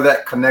whatever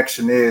that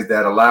connection is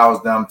that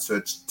allows them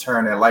to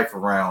turn their life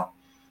around.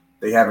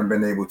 They haven't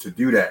been able to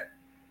do that.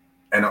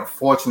 And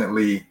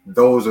unfortunately,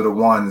 those are the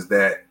ones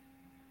that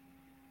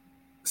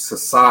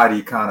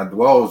society kind of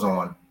dwells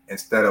on,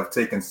 instead of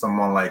taking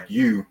someone like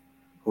you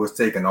who has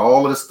taken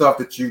all of the stuff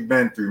that you've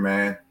been through,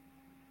 man,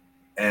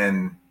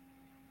 and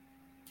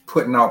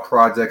putting out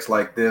projects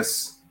like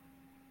this,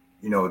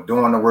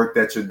 doing the work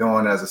that you're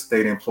doing as a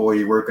state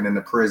employee, working in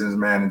the prisons,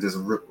 man, and just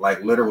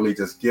literally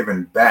just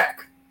giving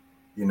back,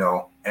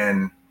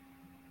 and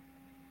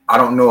I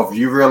don't know if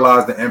you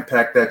realize the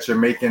impact that you're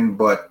making,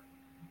 but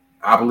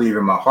I believe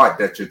in my heart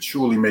that you're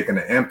truly making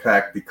an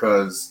impact,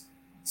 because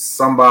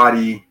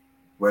somebody,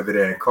 whether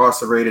they're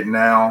incarcerated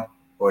now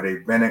or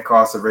they've been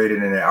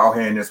incarcerated and they're out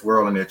here in this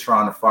world and they're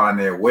trying to find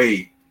their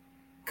way,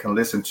 can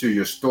listen to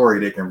your story.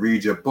 They can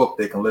read your book.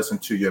 They can listen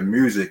to your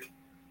music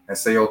and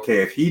say,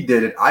 okay, if he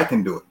did it, I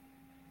can do it.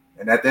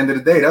 And at the end of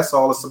the day, that's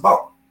all it's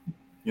about.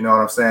 You know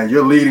what I'm saying?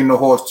 You're leading the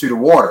horse to the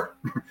water.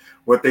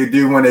 What they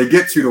do when they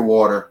get to the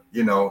water,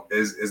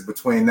 is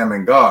between them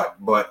and God.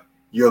 But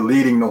you're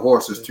leading the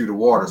horses to the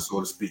water, so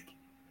to speak.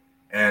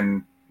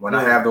 And when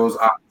I have those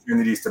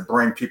opportunities to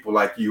bring people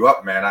like you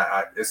up, man,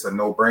 it's a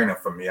no-brainer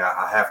for me.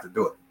 I have to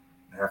do it.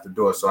 I have to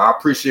do it. So I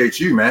appreciate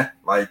you, man.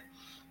 Like,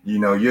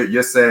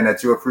 you're saying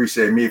that you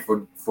appreciate me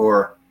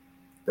for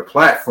the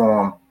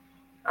platform.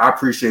 I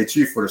appreciate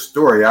you for the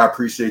story. I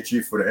appreciate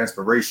you for the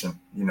inspiration,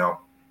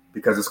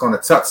 because it's going to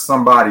touch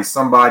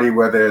somebody,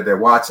 whether they're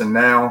watching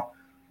now,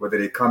 whether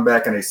they come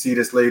back and they see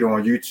this later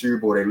on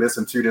YouTube, or they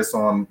listen to this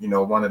on,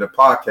 one of the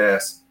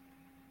podcasts.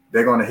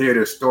 They're going to hear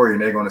this story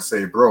and they're going to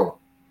say, bro,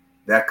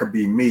 that could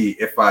be me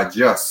if I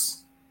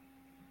just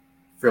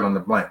fill in the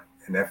blank.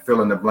 And that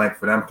fill in the blank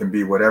for them can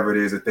be whatever it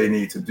is that they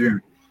need to do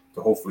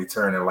to hopefully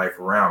turn their life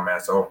around, man.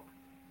 So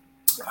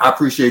I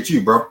appreciate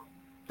you, bro.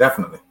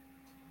 Definitely.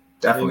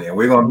 And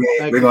we're going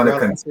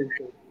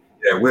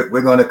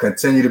to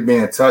continue to be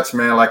in touch,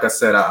 man. Like I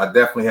said, I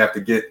definitely have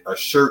to get a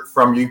shirt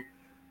from you,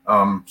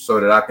 so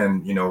that I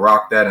can,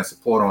 rock that and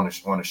support on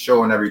the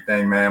show and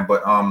everything, man.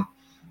 But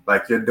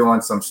like, you're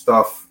doing some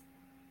stuff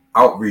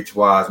outreach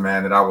wise,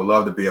 man, that I would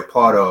love to be a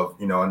part of,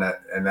 and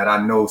that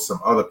I know some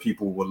other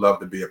people would love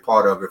to be a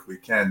part of if we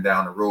can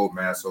down the road,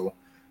 man. So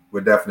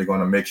we're definitely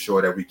going to make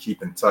sure that we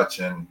keep in touch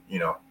and,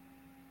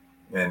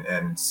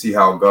 and see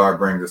how God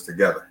brings us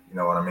together. You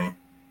know what I mean?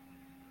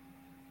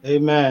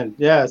 Amen.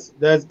 Yes,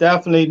 that's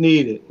definitely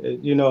needed.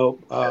 You know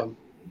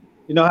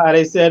how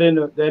they said in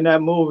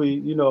that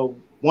movie,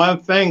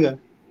 one finger,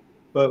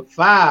 but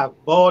five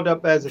balled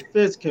up as a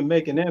fist can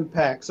make an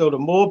impact. So the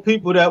more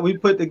people that we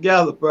put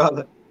together,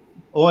 brother,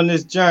 on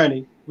this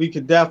journey, we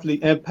could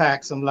definitely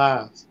impact some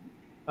lives.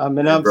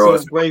 And I'm so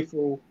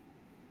grateful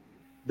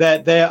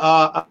that there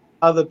are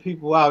other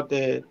people out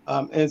there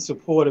in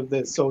support of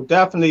this. So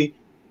definitely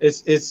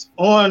it's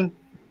on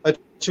a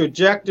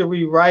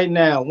trajectory right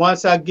now.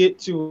 Once I get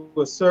to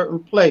a certain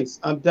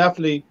place, I'm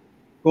definitely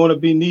going to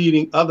be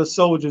needing other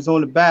soldiers on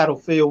the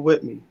battlefield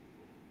with me.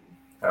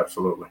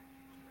 Absolutely.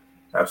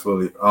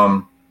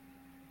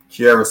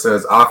 Kiara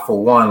says, I,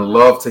 for one,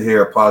 love to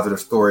hear a positive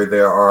story.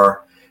 There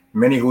are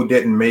many who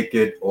didn't make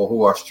it or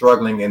who are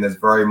struggling in this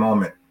very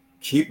moment.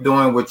 Keep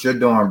doing what you're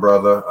doing,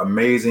 brother.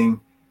 Amazing.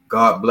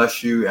 God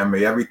bless you, and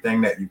may everything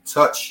that you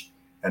touch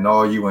and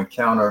all you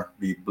encounter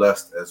be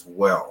blessed as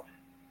well.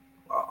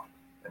 Wow.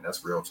 And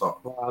that's real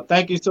talk. Wow.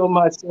 Thank you so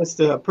much,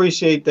 sister.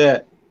 Appreciate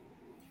that.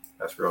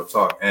 That's real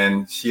talk.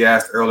 And she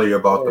asked earlier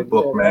about the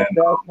book, man.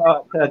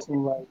 That's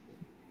touching, right?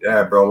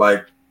 Yeah, bro.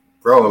 Like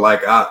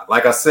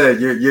I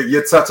said,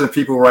 you're touching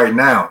people right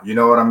now. You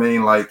know what I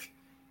mean? Like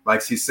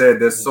she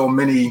said, there's so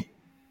many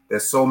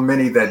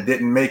that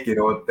didn't make it,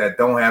 or that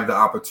don't have the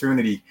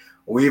opportunity,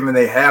 or even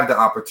they have the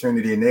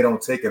opportunity and they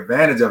don't take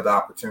advantage of the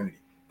opportunity.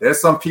 There's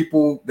some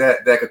people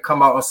that could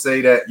come out and say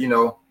that,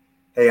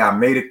 hey, I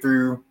made it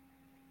through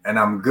and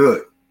I'm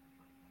good,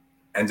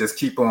 and just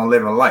keep on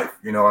living life.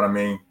 You know what I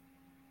mean?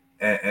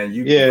 And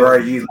you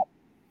very easily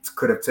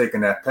could have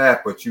taken that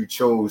path, but you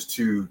chose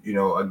to,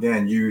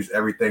 again, use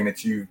everything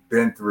that you've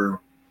been through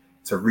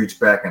to reach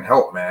back and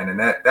help, man. And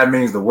that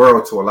means the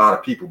world to a lot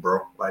of people,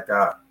 bro. Like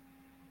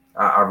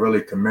I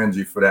really commend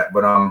you for that.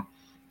 But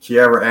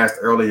Kiara asked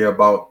earlier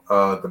about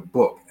the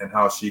book and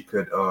how she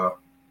could,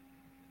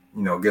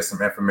 get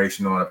some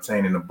information on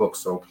obtaining the book.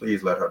 So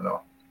please let her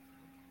know.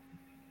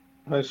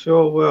 I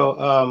sure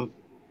will.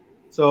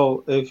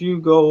 So if you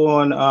go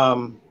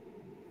on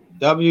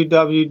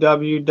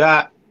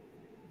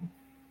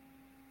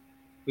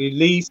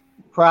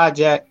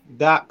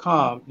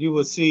www.releaseproject.com, you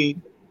will see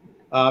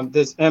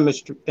this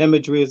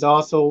imagery is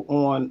also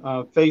on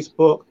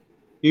Facebook,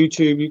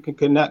 YouTube. You can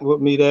connect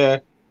with me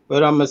there.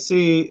 But I'm going to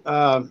see,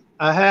 I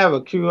have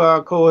a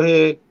QR code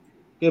here.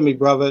 Give me,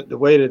 brother, the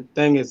way the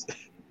thing is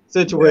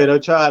situated. Yeah. I'll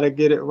try to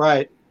get it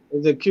right.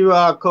 There's a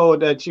QR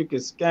code that you can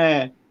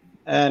scan.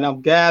 And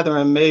I'm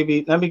gathering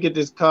maybe, let me get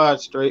this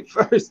card straight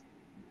first.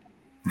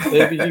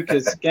 Maybe you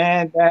can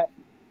scan that.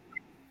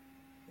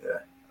 Yeah.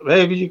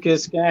 Maybe you can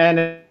scan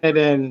it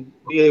and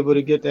be able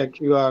to get that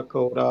QR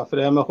code off of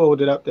there. I'm going to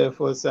hold it up there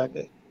for a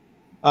second.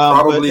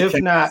 But if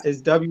not,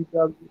 it's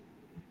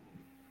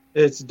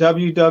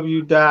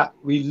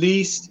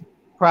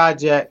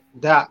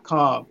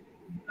www.releaseproject.com.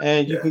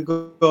 And you can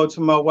go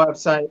to my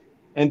website,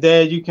 and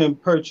there you can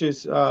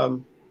purchase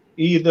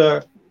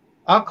either,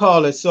 I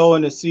call it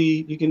sowing a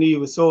seed. You can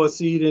either sow a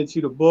seed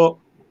into the book,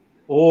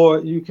 or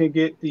you can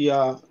get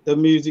the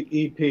music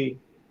EP.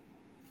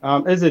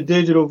 It's a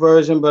digital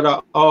version, but I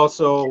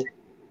also,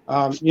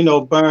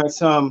 burn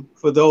some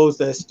for those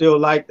that still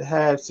like to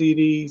have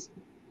CDs.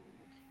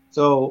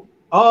 So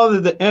all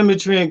of the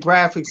imagery and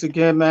graphics,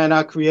 again, man,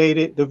 I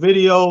created the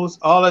videos,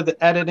 all of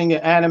the editing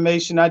and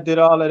animation. I did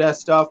all of that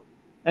stuff.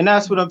 And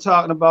that's what I'm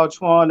talking about,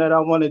 Twan, that I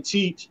want to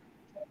teach,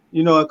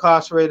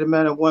 incarcerated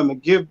men and women,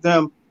 give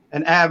them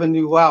an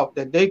avenue out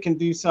that they can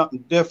do something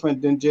different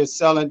than just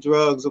selling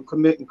drugs or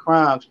committing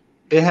crimes.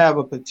 They have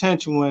a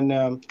potential in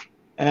them.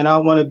 And I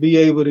want to be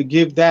able to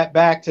give that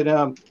back to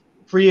them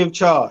free of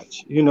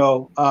charge,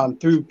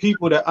 through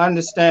people that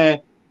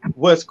understand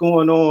what's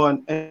going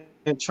on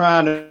and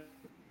trying to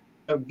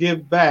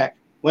give back.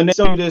 When they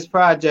do this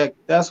project,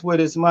 that's where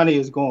this money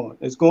is going.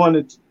 It's going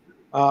to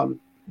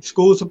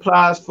school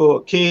supplies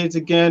for kids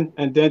again,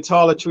 and then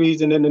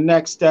toiletries. And then the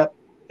next step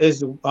is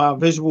the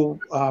visual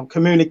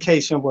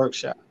communication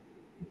workshop.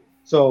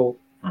 So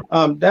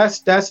that's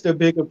the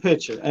bigger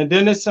picture. And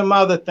then there's some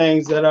other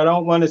things that I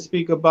don't want to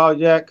speak about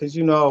yet, because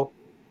you got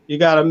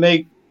to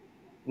make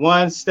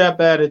one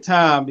step at a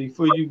time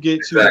before you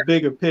get to the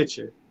bigger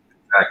picture.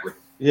 Exactly.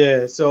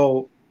 Yeah.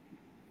 So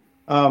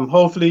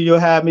hopefully you'll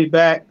have me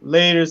back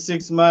later,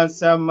 6 months,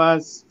 7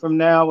 months from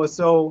now or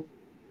so,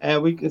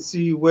 and we can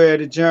see where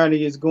the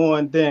journey is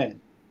going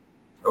then.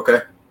 Okay.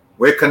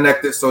 We're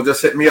connected, so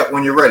just hit me up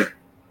when you're ready.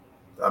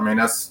 I mean,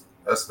 that's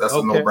okay.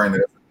 A no-brainer.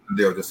 That's a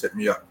deal. Just hit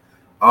me up.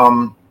 Let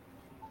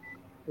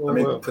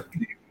me put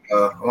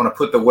I want to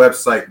put the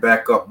website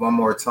back up one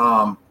more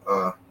time.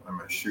 I'm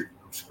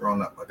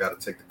scrolling up. I got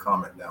to take the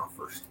comment down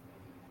first.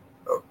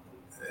 Oh,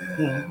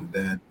 and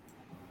then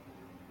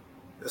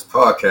this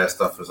podcast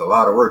stuff is a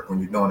lot of work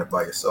when you're doing it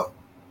by yourself.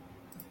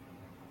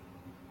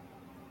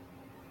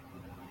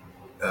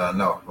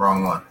 No,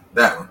 wrong one.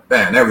 That one.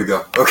 Bam, there we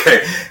go.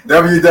 Okay.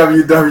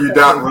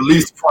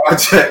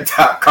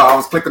 www.releaseproject.com. I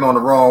was clicking on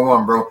the wrong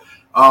one, bro.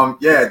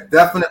 Yeah,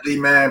 definitely,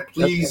 man.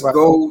 Please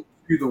go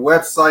to the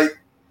website.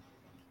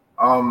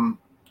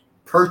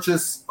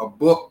 Purchase a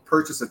book,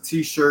 purchase a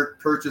t-shirt,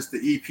 purchase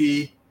the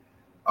EP.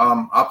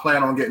 I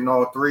plan on getting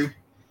all three.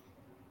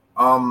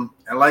 And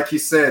like he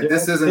said,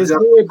 this isn't just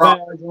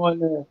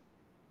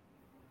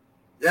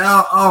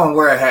yeah, I don't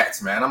wear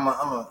hats, man.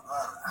 I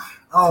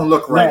don't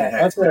look right in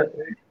hats.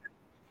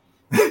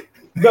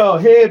 No,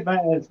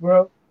 headbands,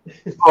 bro.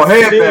 Oh,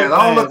 headbands.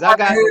 I don't look like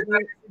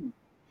headbands.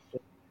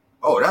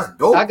 Oh, that's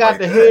dope. I got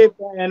the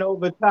headband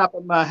over top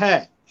of my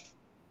hat.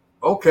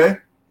 Okay,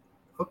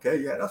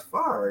 yeah, that's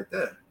fire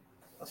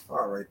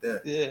right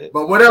there. Yeah.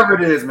 But whatever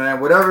it is,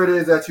 man, whatever it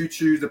is that you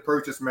choose to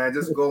purchase, man,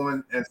 just go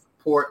in and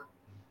support.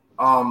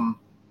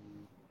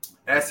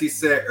 As he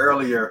said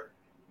earlier,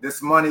 this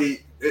money,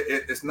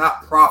 it's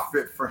not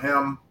profit for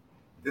him.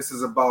 This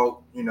is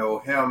about,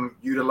 him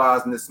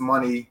utilizing this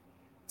money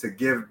to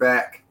give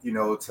back,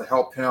 to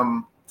help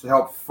him, to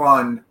help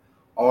fund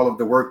all of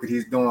the work that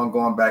he's doing,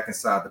 going back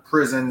inside the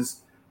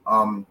prisons,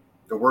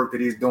 the work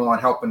that he's doing,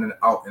 helping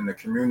out in the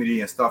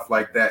community and stuff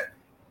like that.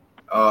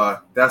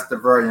 That's the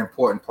very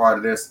important part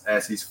of this.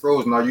 As he's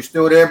frozen, are you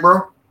still there,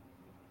 bro?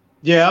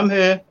 Yeah, I'm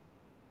here.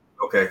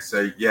 Okay,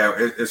 so yeah,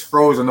 it's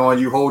frozen on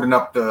you, holding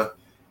up the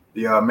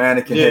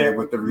mannequin head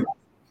with the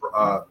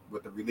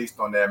released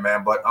on there,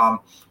 man. But I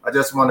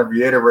just want to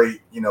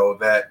reiterate,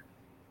 that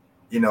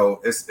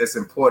it's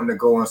important to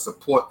go and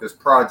support this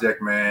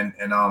project, man,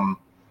 and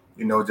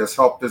just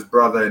help this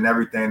brother and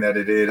everything that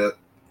it is,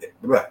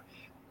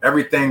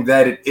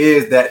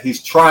 that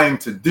he's trying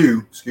to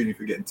do. Excuse me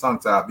for getting tongue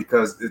tied,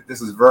 because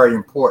this is very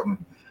important,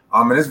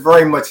 and it's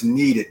very much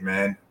needed,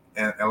 man.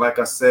 And like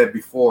I said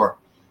before,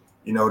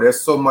 there's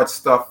so much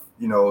stuff,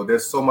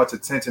 there's so much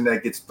attention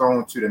that gets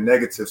thrown to the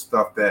negative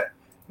stuff that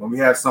when we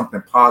have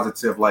something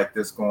positive like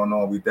this going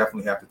on, we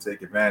definitely have to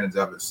take advantage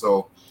of it.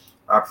 So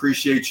I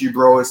appreciate you,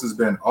 bro. This has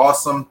been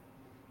awesome.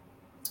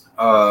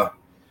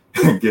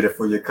 Get it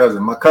for your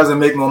cousin. My cousin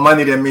make more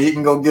money than me. He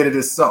can go get it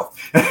himself.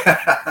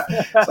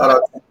 Shout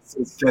out to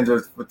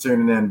Kendra for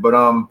tuning in. But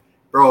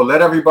bro,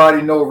 let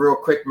everybody know real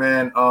quick,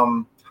 man,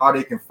 how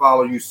they can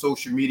follow you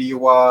social media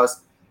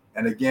wise.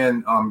 And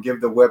again, give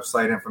the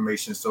website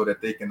information so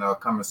that they can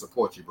come and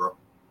support you, bro.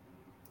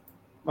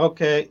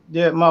 Okay.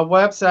 Yeah, my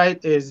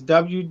website is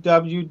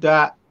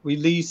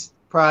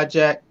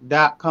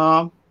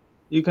www.releaseproject.com.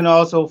 You can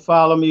also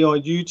follow me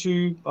on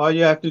YouTube. All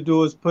you have to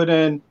do is put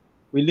in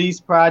Release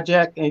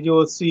Project and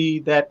you'll see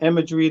that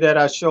imagery that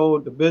I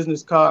showed, the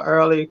business card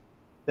early,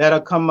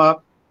 that'll come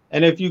up.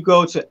 And if you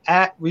go to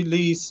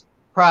 @Release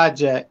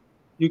Project,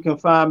 you can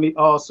find me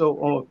also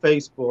on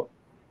Facebook.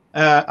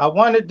 I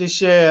wanted to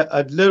share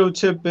a little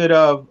tidbit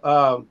of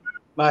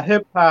my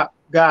hip hop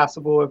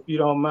gospel, if you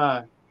don't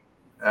mind.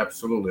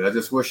 Absolutely. I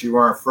just wish you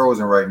weren't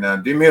frozen right now.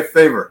 Do me a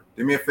favor.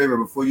 Do me a favor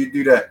before you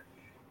do that.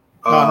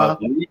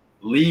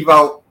 Leave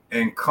out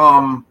and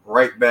come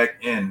right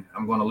back in.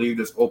 I'm going to leave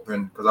this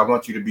open because I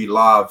want you to be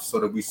live so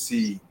that we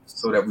see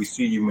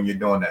you when you're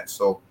doing that.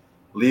 So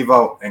leave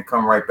out and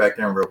come right back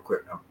in real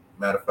quick.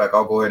 Matter of fact,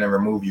 I'll go ahead and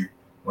remove you.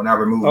 When I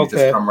remove you,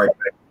 just come right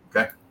back.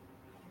 Okay.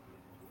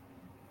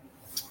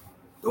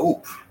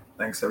 Dope.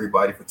 Thanks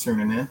everybody for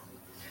tuning in.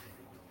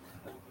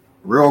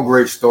 Real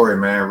great story,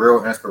 man.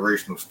 Real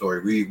inspirational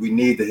story. We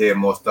need to hear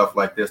more stuff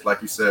like this.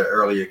 Like you said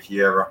earlier,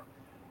 Kiera.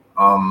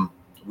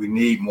 We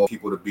need more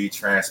people to be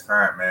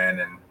transparent, man,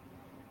 and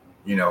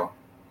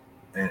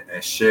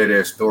and share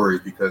their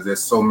stories because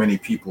there's so many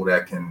people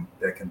that can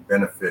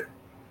benefit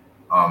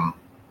from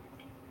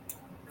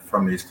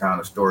these kind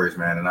of stories,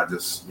 man. And I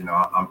just,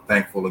 I'm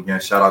thankful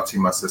again. Shout out to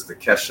my sister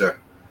Kesha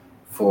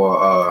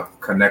for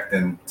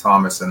connecting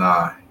Thomas and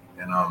I.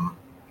 And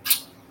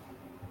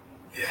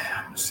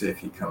yeah, let's see if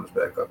he comes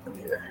back up in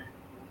here.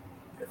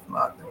 If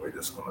not, then we're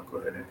just gonna go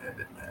ahead and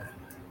end it, man.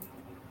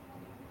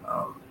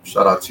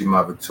 Shout out to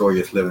my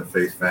Victorious Living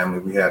Faith family.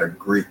 We had a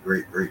great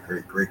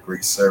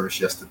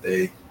service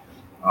yesterday.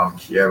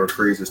 Kiera,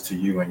 praises to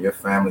you and your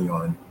family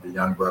on the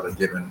young brother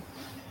giving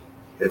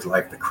his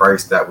life to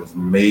Christ. That was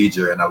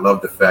major, and I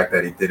love the fact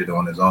that he did it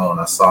on his own.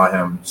 I saw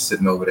him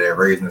sitting over there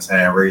raising his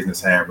hand.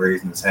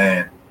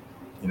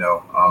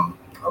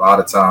 A lot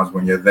of times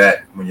when you're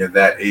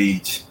that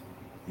age,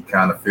 you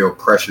kind of feel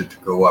pressured to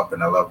go up,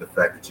 and I love the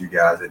fact that you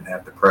guys didn't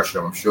have the pressure.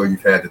 I'm sure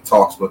you've had the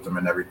talks with him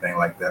and everything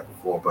like that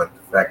before, but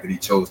the fact that he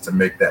chose to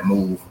make that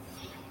move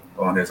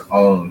on his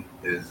own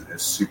is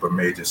super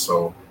major.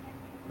 So,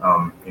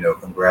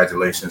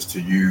 congratulations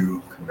to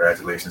you.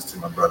 Congratulations to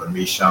my brother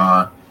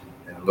Mishan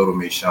and little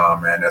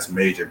Mishan, man. That's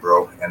major,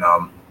 bro. And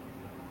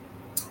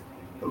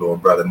the little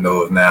brother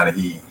knows now that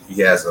he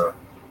has an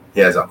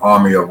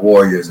army of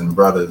warriors and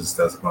brothers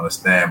that's going to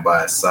stand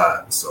by his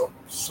side. So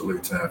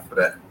salute to him for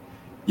that.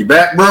 You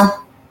back, bro?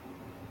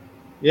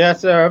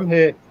 Yes, sir. I'm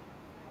here.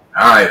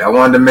 All right. I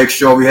wanted to make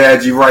sure we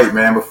had you right,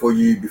 man, before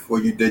you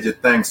did your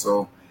thing.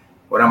 So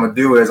what I'm gonna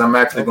do is I'm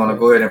actually gonna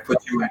go ahead and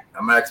put you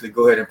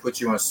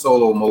in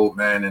solo mode,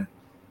 man, and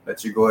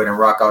let you go ahead and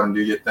rock out and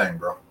do your thing,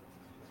 bro.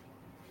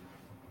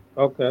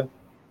 Okay.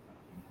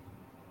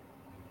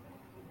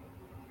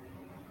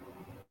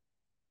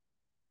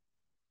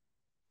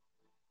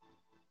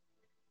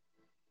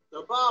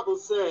 The Bible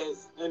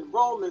says in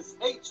Romans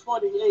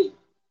 8:28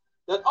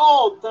 that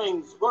all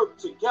things work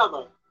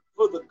together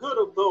for the good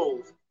of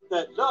those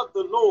that love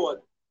the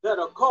Lord, that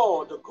are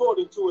called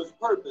according to his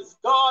purpose.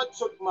 God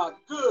took my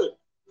good,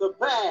 the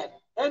bad,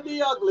 and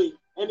the ugly,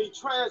 and he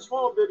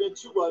transformed it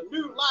into a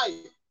new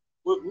life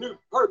with new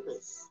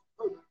purpose.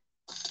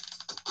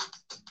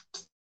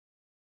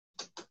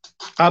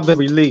 I've been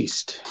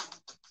released.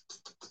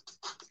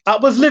 I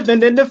was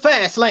living in the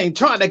fast lane,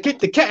 trying to get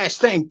the cash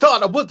thing.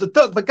 Thought I was a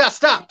thug, but got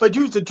stopped for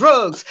using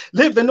drugs.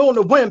 Living on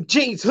a whim,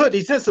 jeans,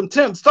 hoodies, and some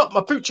Timbs. Thought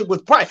my future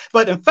was bright,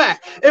 but in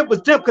fact, it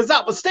was dim because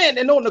I was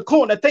standing on the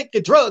corner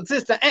thinking drugs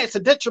is the answer,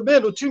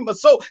 detrimental to my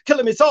soul,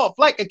 killing me soft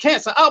like a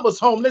cancer. I was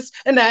homeless,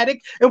 an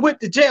addict, and went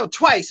to jail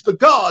twice. But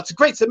God's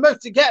grace and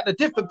mercy got a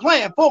different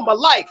plan for my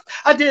life.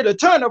 I did a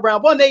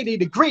turnaround 180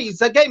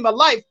 degrees. I gave my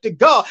life to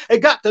God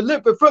and got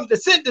delivered from the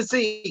sin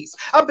disease.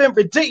 I've been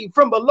redeemed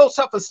from a low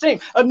self-esteem,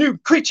 a new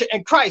creature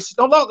in Christ,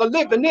 no longer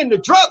living in the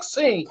drug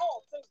scene.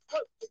 All things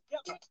work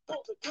together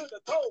for the good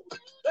of those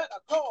that are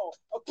called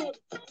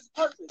according to his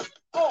purpose.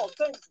 All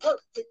things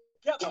work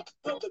together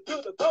for the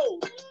good of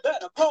those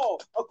that are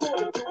called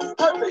according to his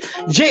purpose.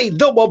 Yea,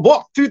 though I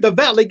walk through the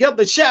valley of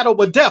the shadow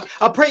of death,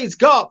 I praise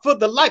God for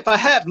the life I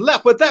have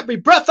left. With every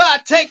breath I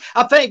take,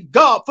 I thank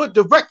God for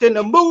directing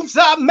the moves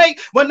I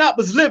make. When I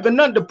was living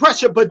under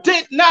pressure but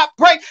did not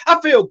break, I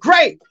feel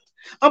great.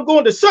 I'm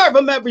going to serve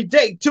him every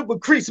day to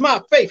increase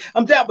my faith.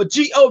 I'm down with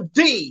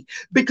G-O-D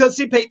because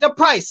he paid the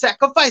price,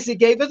 sacrifice, he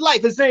gave his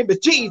life. His name is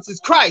Jesus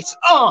Christ.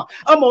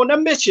 I'm on a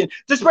mission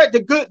to spread the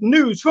good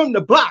news from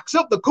the blocks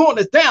of the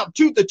corners down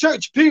to the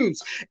church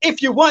pews.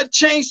 If you want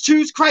change,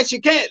 choose Christ,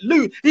 you can't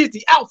lose. He's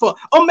the Alpha,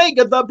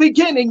 Omega, the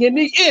beginning and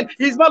the end.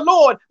 He's my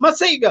Lord, my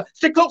Savior,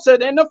 stick closer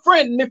than a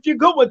friend. And if you're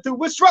going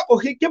through a struggle,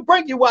 he can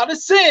bring you out of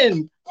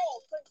sin.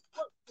 All things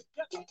work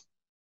together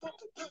for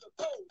the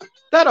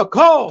that are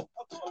called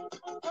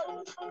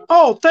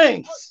all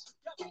things.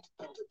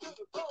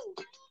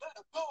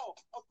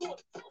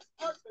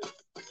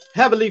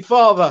 Heavenly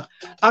Father,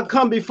 I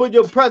come before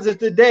your presence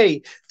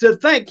today to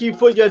thank you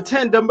for your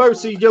tender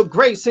mercy, your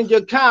grace, and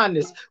your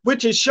kindness,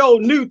 which is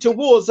shown new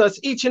towards us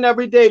each and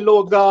every day,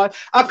 Lord God.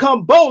 I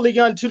come boldly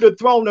unto the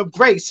throne of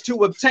grace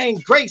to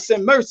obtain grace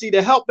and mercy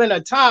to help in a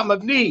time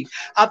of need.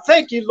 I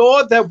thank you,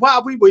 Lord, that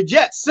while we were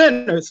yet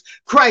sinners,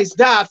 Christ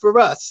died for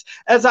us.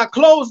 As I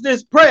close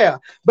this prayer,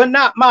 but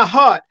not my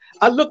heart,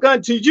 I look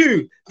unto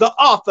you, the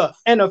author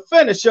and the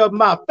finisher of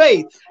my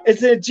faith.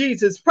 It's in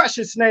Jesus'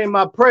 precious name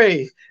I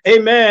pray.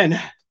 Amen.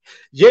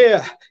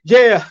 Yeah.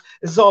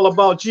 It's all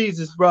about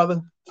Jesus,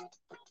 brother.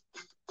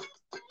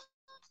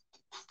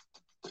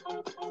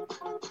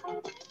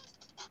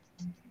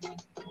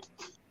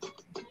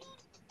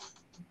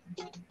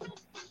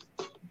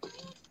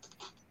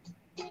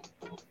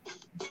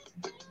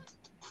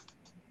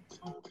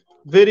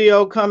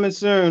 Video coming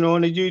soon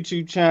on the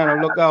YouTube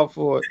channel. Look out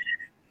for it.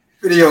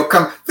 Video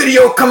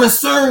coming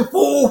soon,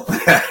 fool.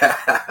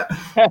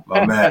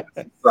 My man,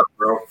 what's up,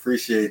 bro?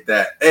 Appreciate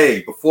that.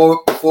 Hey,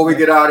 before we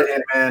get out of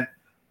here, man,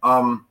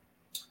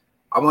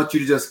 I want you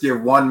to just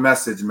give one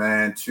message,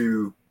 man,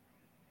 to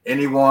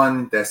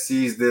anyone that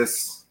sees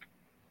this,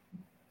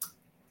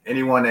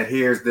 anyone that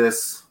hears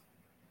this,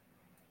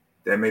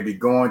 that may be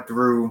going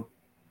through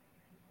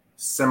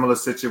similar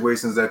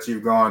situations that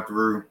you've gone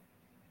through.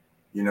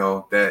 You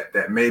know,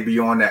 that may be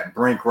on that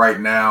brink right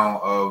now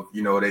of,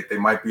 you know, they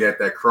might be at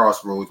that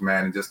crossroads,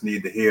 man, and just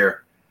need to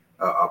hear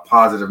a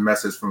positive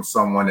message from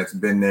someone that's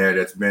been there,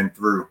 that's been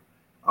through.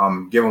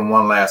 Give them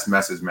one last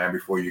message, man,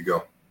 before you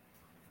go.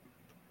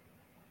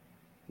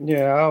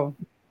 Yeah, I'll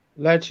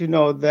let you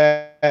know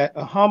that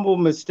a humble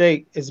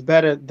mistake is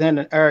better than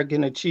an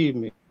arrogant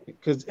achievement,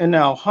 because in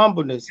our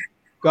humbleness,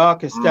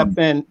 God can step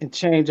in and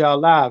change our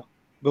lives.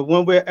 But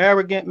when we're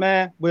arrogant,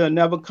 man, we'll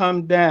never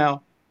come down.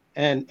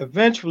 And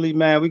eventually,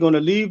 man, we're going to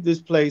leave this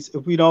place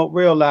if we don't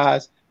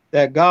realize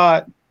that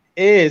God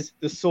is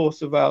the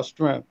source of our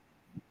strength.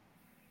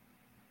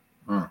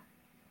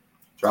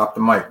 Drop the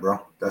mic, bro.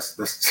 That's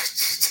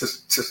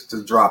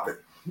just drop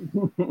it.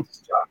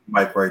 Just drop the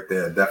mic right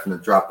there.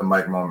 Definitely drop the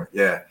mic moment.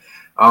 Yeah.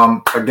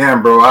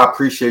 Again, bro, I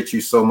appreciate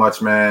you so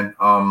much, man.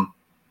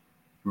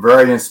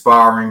 Very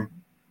inspiring,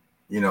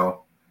 you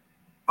know,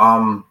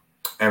 and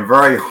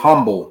very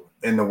humble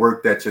in the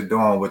work that you're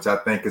doing, which I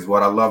think is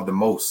what I love the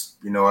most.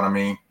 You know what I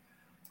mean?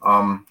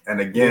 And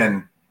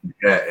again,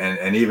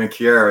 and even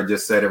Kiara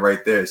just said it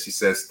right there. She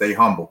says, stay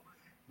humble,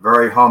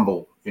 very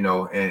humble, you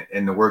know,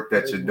 in the work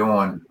that you're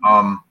doing.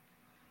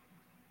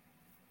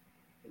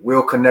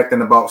 We'll connect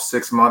in about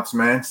 6 months,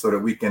 man, so that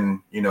we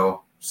can, you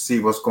know, see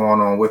what's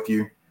going on with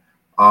you.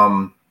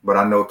 But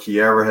I know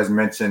Kiara has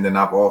mentioned, and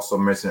I've also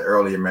mentioned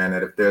earlier, man,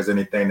 that if there's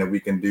anything that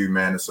we can do,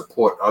 man, to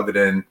support other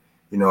than,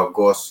 you know, of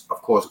course,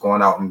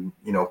 going out and,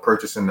 you know,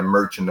 purchasing the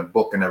merch and the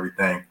book and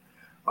everything,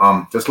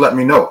 just let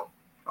me know.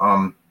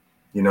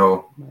 You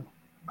know,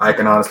 I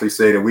can honestly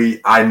say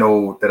that I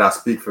know that I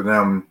speak for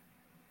them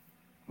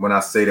when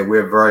I say that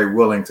we're very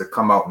willing to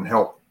come out and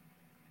help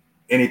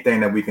anything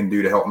that we can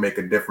do to help make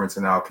a difference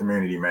in our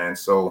community, man.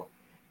 So,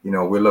 you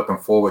know, we're looking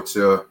forward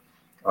to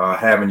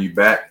having you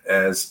back,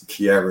 as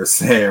Kiara is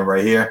saying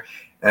right here.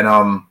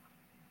 And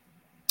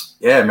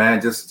yeah, man,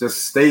 just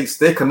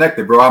stay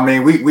connected, bro. I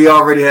mean, we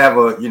already have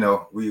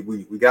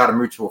we got a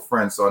mutual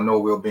friend, so I know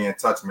we'll be in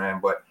touch, man.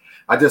 But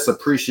I just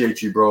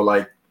appreciate you, bro.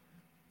 Like,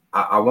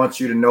 I want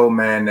you to know,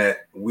 man,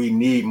 that we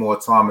need more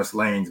Thomas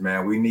Lanes,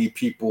 man. We need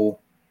people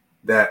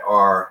that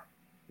are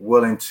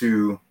willing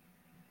to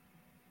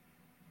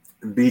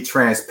be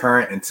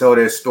transparent and tell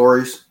their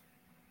stories,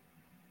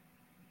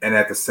 and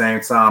at the same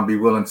time be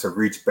willing to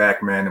reach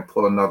back, man, and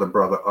pull another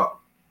brother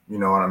up. You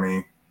know what I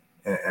mean?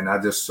 And I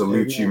just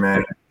salute you,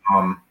 man.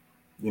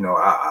 You know,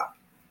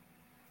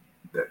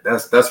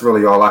 that's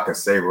really all I can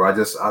say, bro.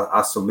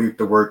 I salute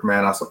the work,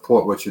 man. I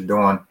support what you're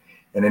doing,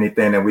 and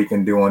anything that we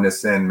can do on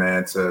this end,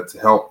 man, to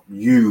help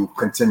you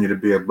continue to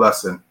be a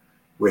blessing.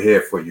 We're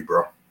here for you,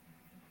 bro.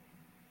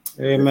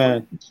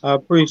 Amen. I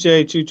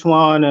appreciate you,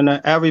 Twan,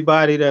 and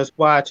everybody that's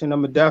watching.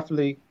 I'm gonna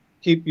definitely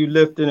keep you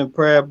lifted in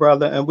prayer,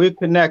 brother. And we're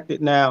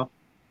connected now.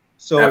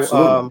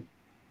 So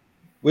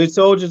we're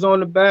soldiers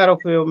on the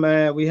battlefield,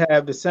 man. We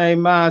have the same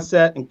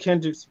mindset and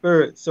kindred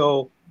spirit.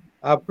 So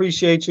I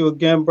appreciate you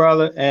again,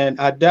 brother. And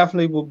I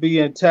definitely will be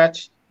in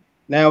touch.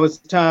 Now it's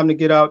time to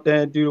get out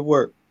there and do the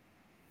work.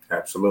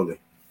 Absolutely,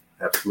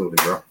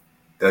 bro.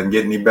 Doesn't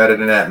get any better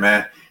than that,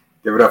 man.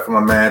 Give it up for my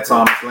man,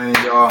 Thomas Lane,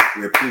 y'all.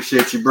 We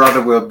appreciate you,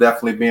 brother. We'll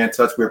definitely be in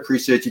touch. We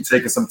appreciate you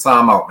taking some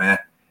time out, man.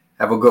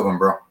 Have a good one,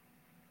 bro.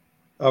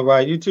 All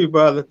right. You too,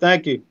 brother.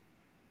 Thank you.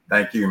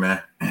 Thank you,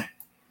 man.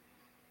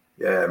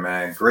 Yeah,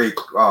 man. Great.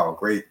 Oh,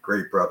 great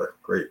brother.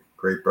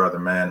 Great brother,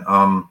 man. And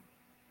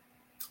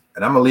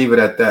I'm gonna leave it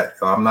at that.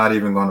 I'm not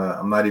even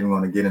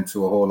gonna get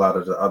into a whole lot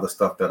of the other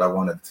stuff that I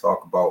wanted to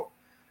talk about.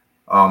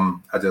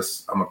 I'm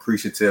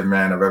appreciative,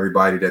 man, of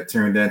everybody that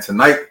tuned in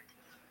tonight.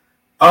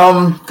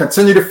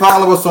 Continue to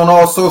follow us on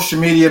all social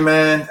media,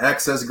 man.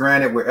 Access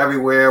granted. We're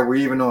everywhere. We're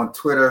even on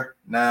Twitter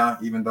now,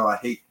 even though I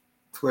hate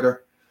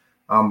Twitter.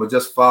 But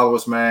just follow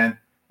us, man.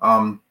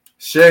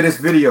 Share this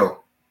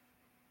video.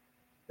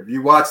 If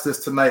you watch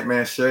this tonight,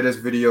 man, share this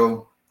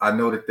video. I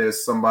know that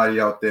there's somebody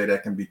out there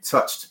that can be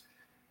touched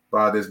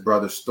by this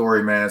brother's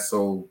story, man.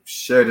 So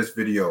share this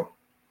video.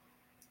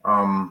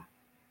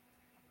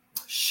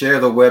 Share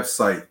the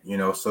website,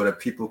 so that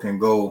people can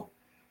go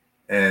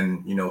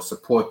and,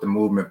 support the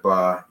movement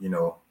by,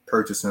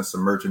 purchasing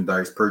some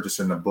merchandise,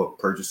 purchasing the book,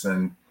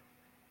 purchasing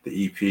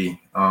the EP.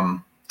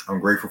 I'm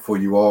grateful for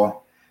you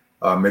all.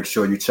 Make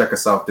sure you check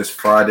us out this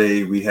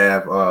Friday. We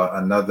have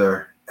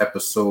another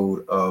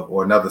episode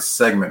or another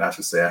segment, I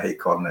should say. I hate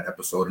calling it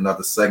episode.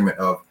 Another segment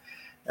of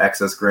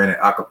Access Granted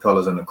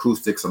Acapellas and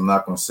Acoustics. I'm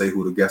not going to say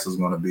who the guest is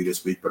going to be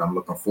this week, but I'm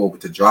looking forward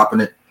to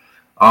dropping it.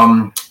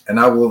 And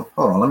I will,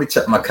 hold on, let me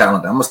check my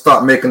calendar. I'm going to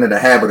start making it a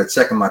habit of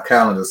checking my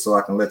calendar so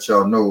I can let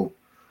y'all know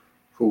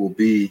who will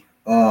be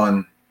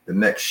on the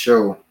next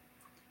show.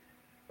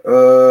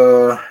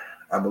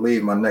 I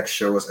believe my next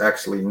show is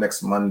actually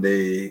next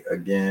Monday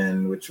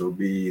again, which will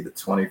be the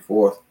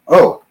 24th.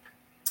 Oh,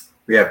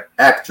 we have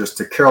actress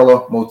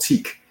Tequila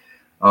Motique.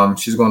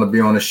 She's going to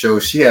be on the show.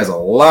 She has a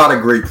lot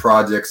of great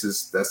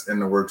projects that's in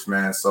the works,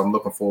 man. So I'm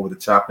looking forward to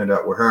chopping it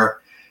up with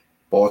her.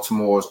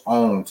 Baltimore's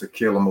own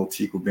Tequila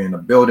Motique will be in the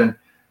building.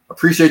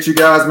 Appreciate you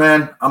guys,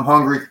 man. I'm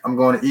hungry. I'm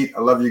going to eat.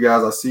 I love you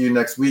guys. I'll see you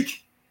next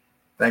week.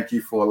 Thank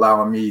you for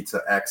allowing me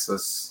to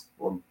access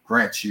or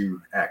grant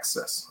you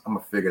access. I'm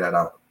going to figure that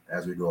out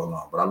as we go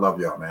along. But I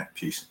love y'all, man.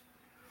 Peace.